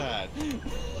fuck was that?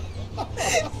 Oh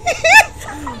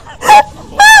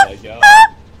my god.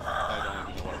 I don't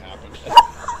even know what happened.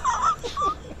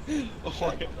 Oh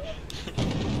my god.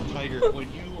 Tiger, when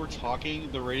you were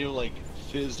talking, the radio like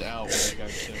fizzed out when I got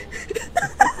killed.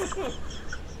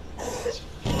 That's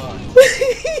fucked.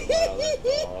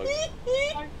 Wow, that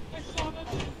dog. I saw that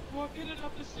thing walking it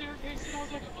up the staircase and I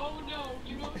was like, oh no,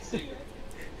 you don't see it.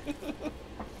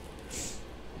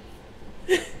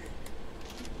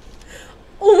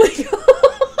 Oh my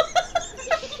god.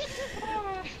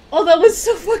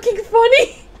 so fucking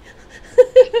funny.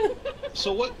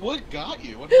 So what got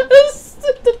you? What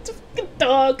The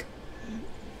dog.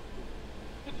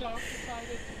 The dog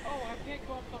decided, oh, I can't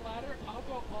go up the ladder, I'll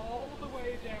go all the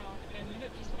way down, and then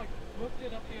it just like looked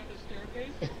it up the other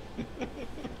staircase.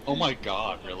 Oh my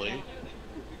god, really?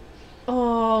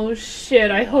 Oh shit!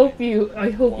 I hope you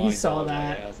Blind saw dog my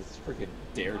that. ass, it's freaking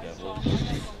I Daredevil. saw the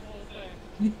whole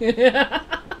thing.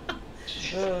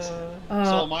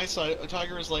 So on my side,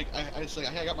 Tiger is like, I say,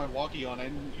 I got my walkie on,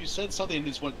 and you said something, and it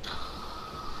just went.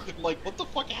 I'm like, what the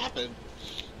fuck happened?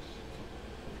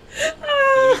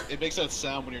 It makes that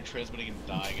sound when you're transmitting and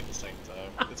dying at the same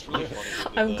time. It's really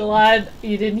funny. I'm glad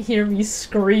you didn't hear me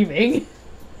screaming.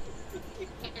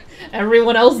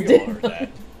 Everyone else We did. all heard that.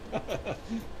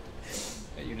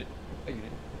 Hey, unit. Hey,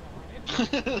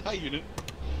 unit. Hi, unit.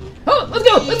 Oh, let's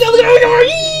go! Let's go! Let's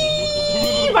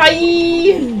go!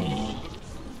 Bye!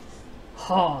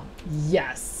 Oh,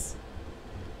 yes.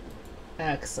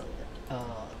 Excellent.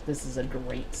 Oh, this is a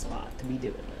great spot to be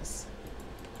doing this.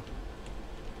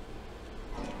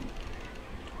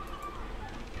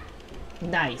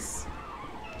 Nice.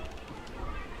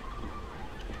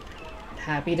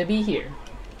 Happy to be here.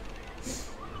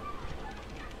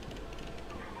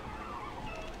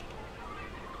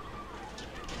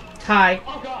 Hi.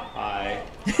 Oh god! Hi.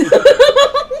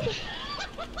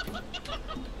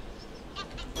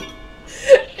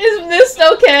 Is Myst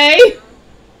okay?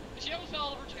 She almost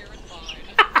fell over chair, it's fine.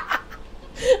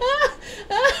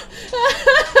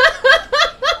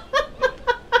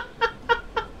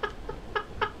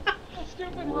 The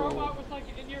stupid robot was like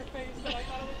in your face, but I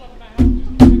thought it was on a mask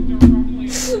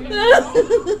just directly.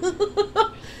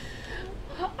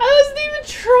 I wasn't even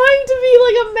trying to be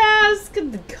like a mask.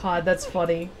 God, that's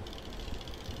funny.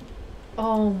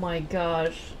 Oh my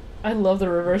gosh. I love the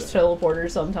reverse teleporter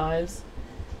sometimes.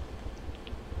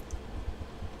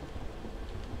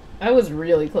 I was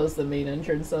really close to the main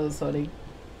entrance, that was funny.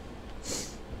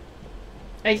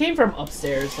 I came from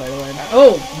upstairs, by the way.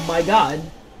 Oh my god.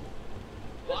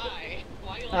 Why?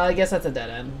 Why you like I guess that's a dead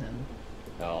end. Then.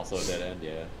 Also a dead end,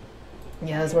 yeah.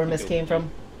 Yeah, that's where Myst came from.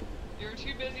 You're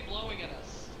too busy blowing at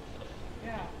us.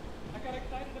 Yeah, I got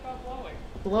excited about blowing.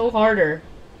 Blow harder.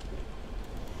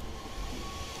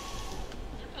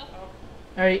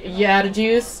 Alright, you out of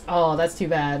juice? Oh, that's too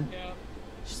bad. Yeah.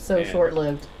 So Man.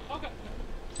 short-lived. Okay.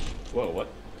 Whoa, what?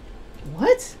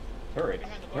 What? Turret.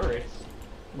 Behind the Turret.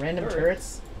 Random Turret.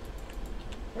 turrets?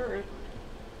 Turret.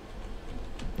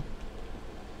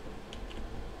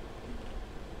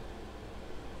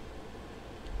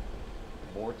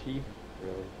 More teeth?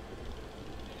 Really?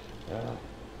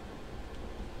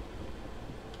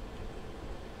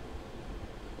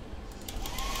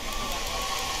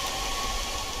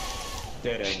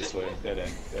 Dead end this way. Dead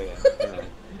end. Dead end. Dead end?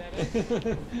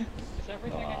 Is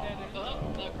everything a dead end?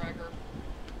 Oh, nutcracker.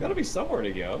 Gotta be somewhere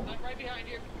to go. Nut right behind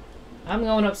you. I'm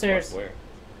going upstairs. Where?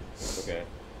 Okay.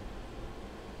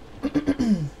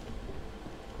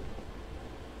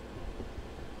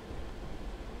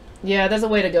 Yeah, there's a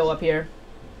way to go up here.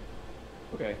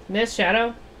 Okay. Myst,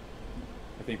 Shadow?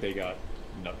 I think they got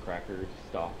nutcracker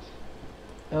stopped.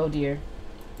 Oh dear.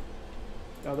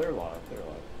 No, they're alive. They're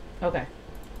alive. Okay.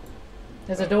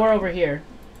 There's a door over here.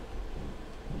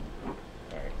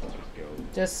 Alright, let's just go.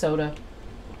 Just soda.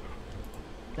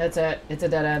 That's it. It's a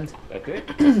dead end. That's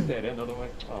it? Dead end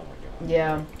otherwise? Oh my god.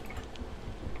 Yeah.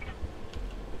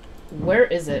 Where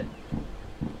is it?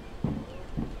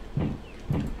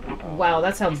 Wow,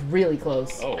 that sounds really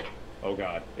close. Oh. Oh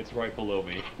god. It's right below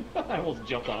me. I almost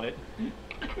jumped on it.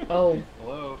 Oh.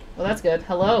 Hello. Well, that's good.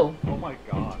 Hello. Oh my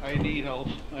god. I need help.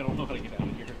 I don't know how to get out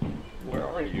of here. Where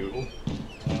are you?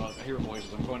 I hear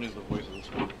voices. I'm going to the voices.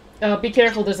 Be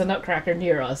careful, there's a nutcracker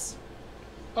near us.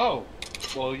 Oh.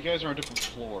 Well, you guys are on different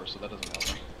floors, so that doesn't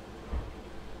help.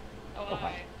 Oh,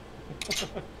 hi.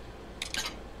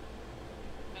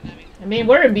 And Nemmy. I mean,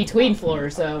 we're in between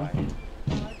floors, so...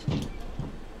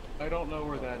 I don't know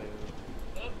where that is.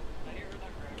 Oh, I hear a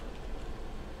nutcracker.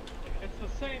 It's the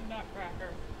same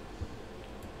nutcracker.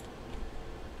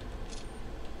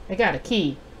 I got a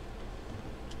key.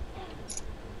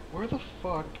 Where the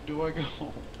fuck do I go?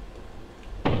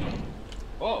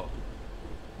 Oh.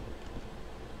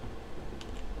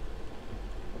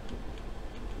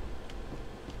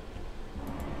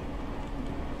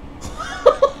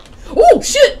 Oh,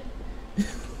 shit!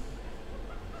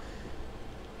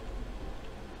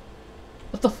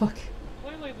 What the fuck?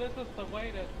 Clearly this is the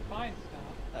way to find stuff.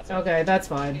 That's Okay, that's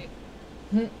fine.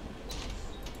 Okay,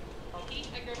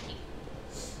 I grabbed a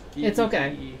key. It's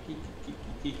okay.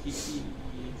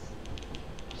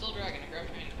 Still dragging, I grabbed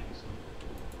too many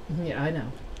things. Yeah, I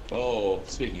know. Oh,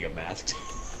 speaking of masks.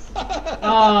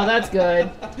 Oh, that's good.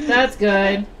 That's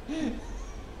good.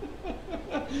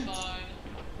 Fine.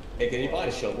 Hey, can you find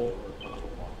a shovel?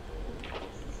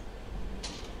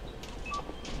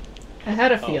 I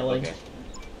had a Oh, feeling.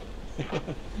 okay.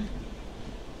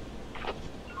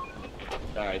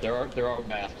 Alright, there are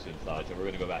masks inside, so we're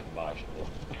gonna go back and buy a shovel.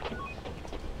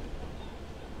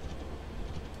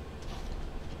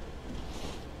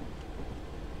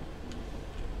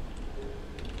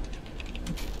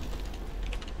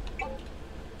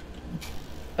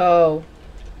 Oh.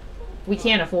 We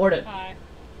can't afford it. Hi.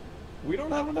 We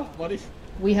don't have enough money.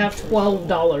 We have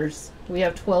 $12. We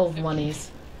have 12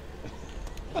 monies.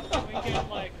 Can we get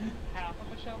like half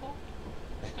of a shovel?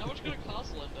 How much could it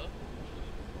cost, Linda?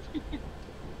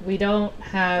 We don't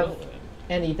have Well, then.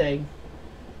 anything.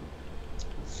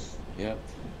 Yep.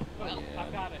 Oh, Yeah.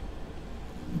 I've got it.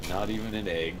 Not even an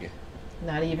egg.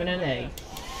 Not even an egg.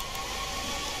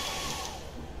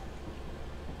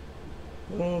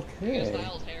 Here's Okay.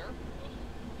 Niall's hair.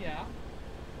 Yeah.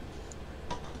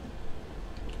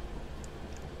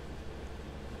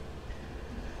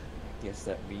 Guess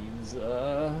that means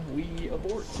we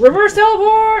abort. Reverse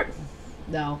teleport!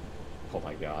 No. Oh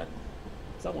my god.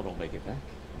 Someone will make it back.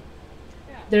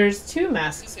 Yeah. There's 2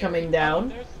 masks coming Oh,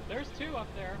 down. there's 2 up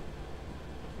there.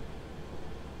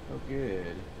 Oh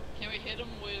good. Can we hit him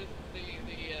with the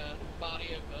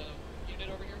body of unit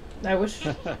over here? I wish.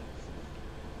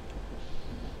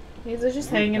 These are just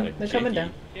hanging. Kinda They're coming janky.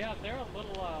 down. Yeah, they're a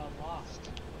little lost.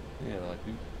 Yeah, they're like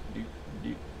doop doop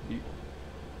doop doop.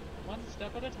 One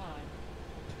step at a time.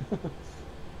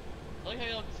 I like how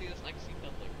y'all can see this and I can see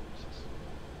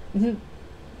nothing.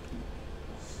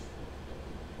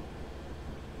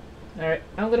 Alright,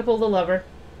 I'm gonna pull the lever.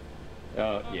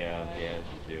 Oh yeah, yeah,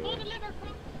 you do Pull it. the lever,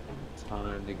 bro.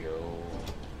 Time to go.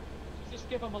 Just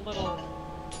give them a little.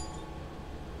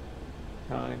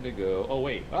 Time to go. Oh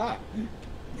wait. Ah.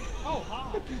 Oh,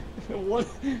 hi.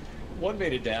 one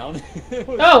made it down. It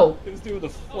was, Oh! It was doing the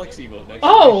flex emote next.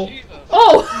 Oh! Jesus.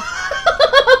 Oh!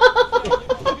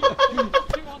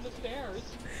 2 on the stairs.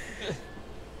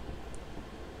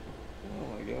 Oh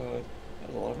my god. That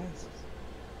was a lot of masks.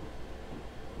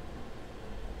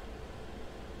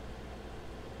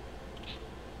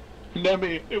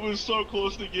 Nemmy, it was so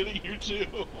close to getting you too.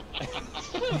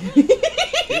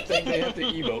 Good thing they have to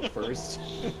emote first.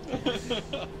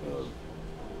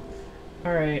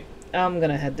 Alright, I'm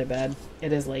gonna head to bed.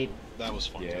 It is late. That was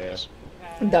fun. Yeah. Guys.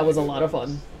 That was a lot of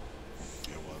fun.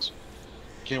 It was.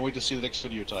 Can't wait to see the next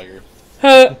video, Tiger.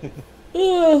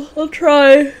 I'll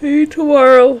try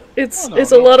tomorrow. It's No,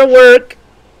 it's no. a lot of work.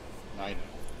 I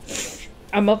know.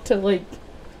 I'm up to like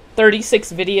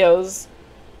 36 videos.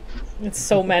 It's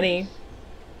so many.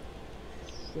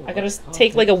 I gotta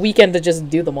take like a weekend to just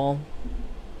do them all.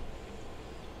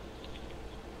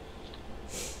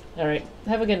 Alright,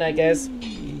 have a good night, guys.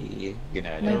 Good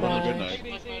night. Bye-bye. Everyone, good Take night.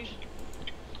 it easy.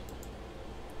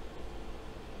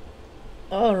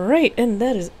 Alright, and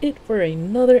that is it for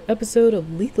another episode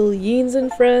of Lethal Yeens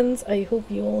and Friends. I hope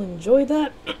you all enjoyed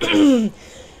that.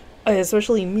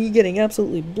 Especially me getting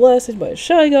absolutely blasted by a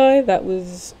shy guy. That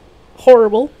was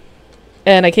horrible.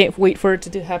 And I can't wait for it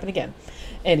to happen again.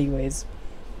 Anyways.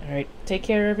 Alright, take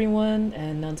care everyone,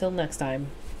 and until next time.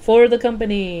 For the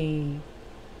company!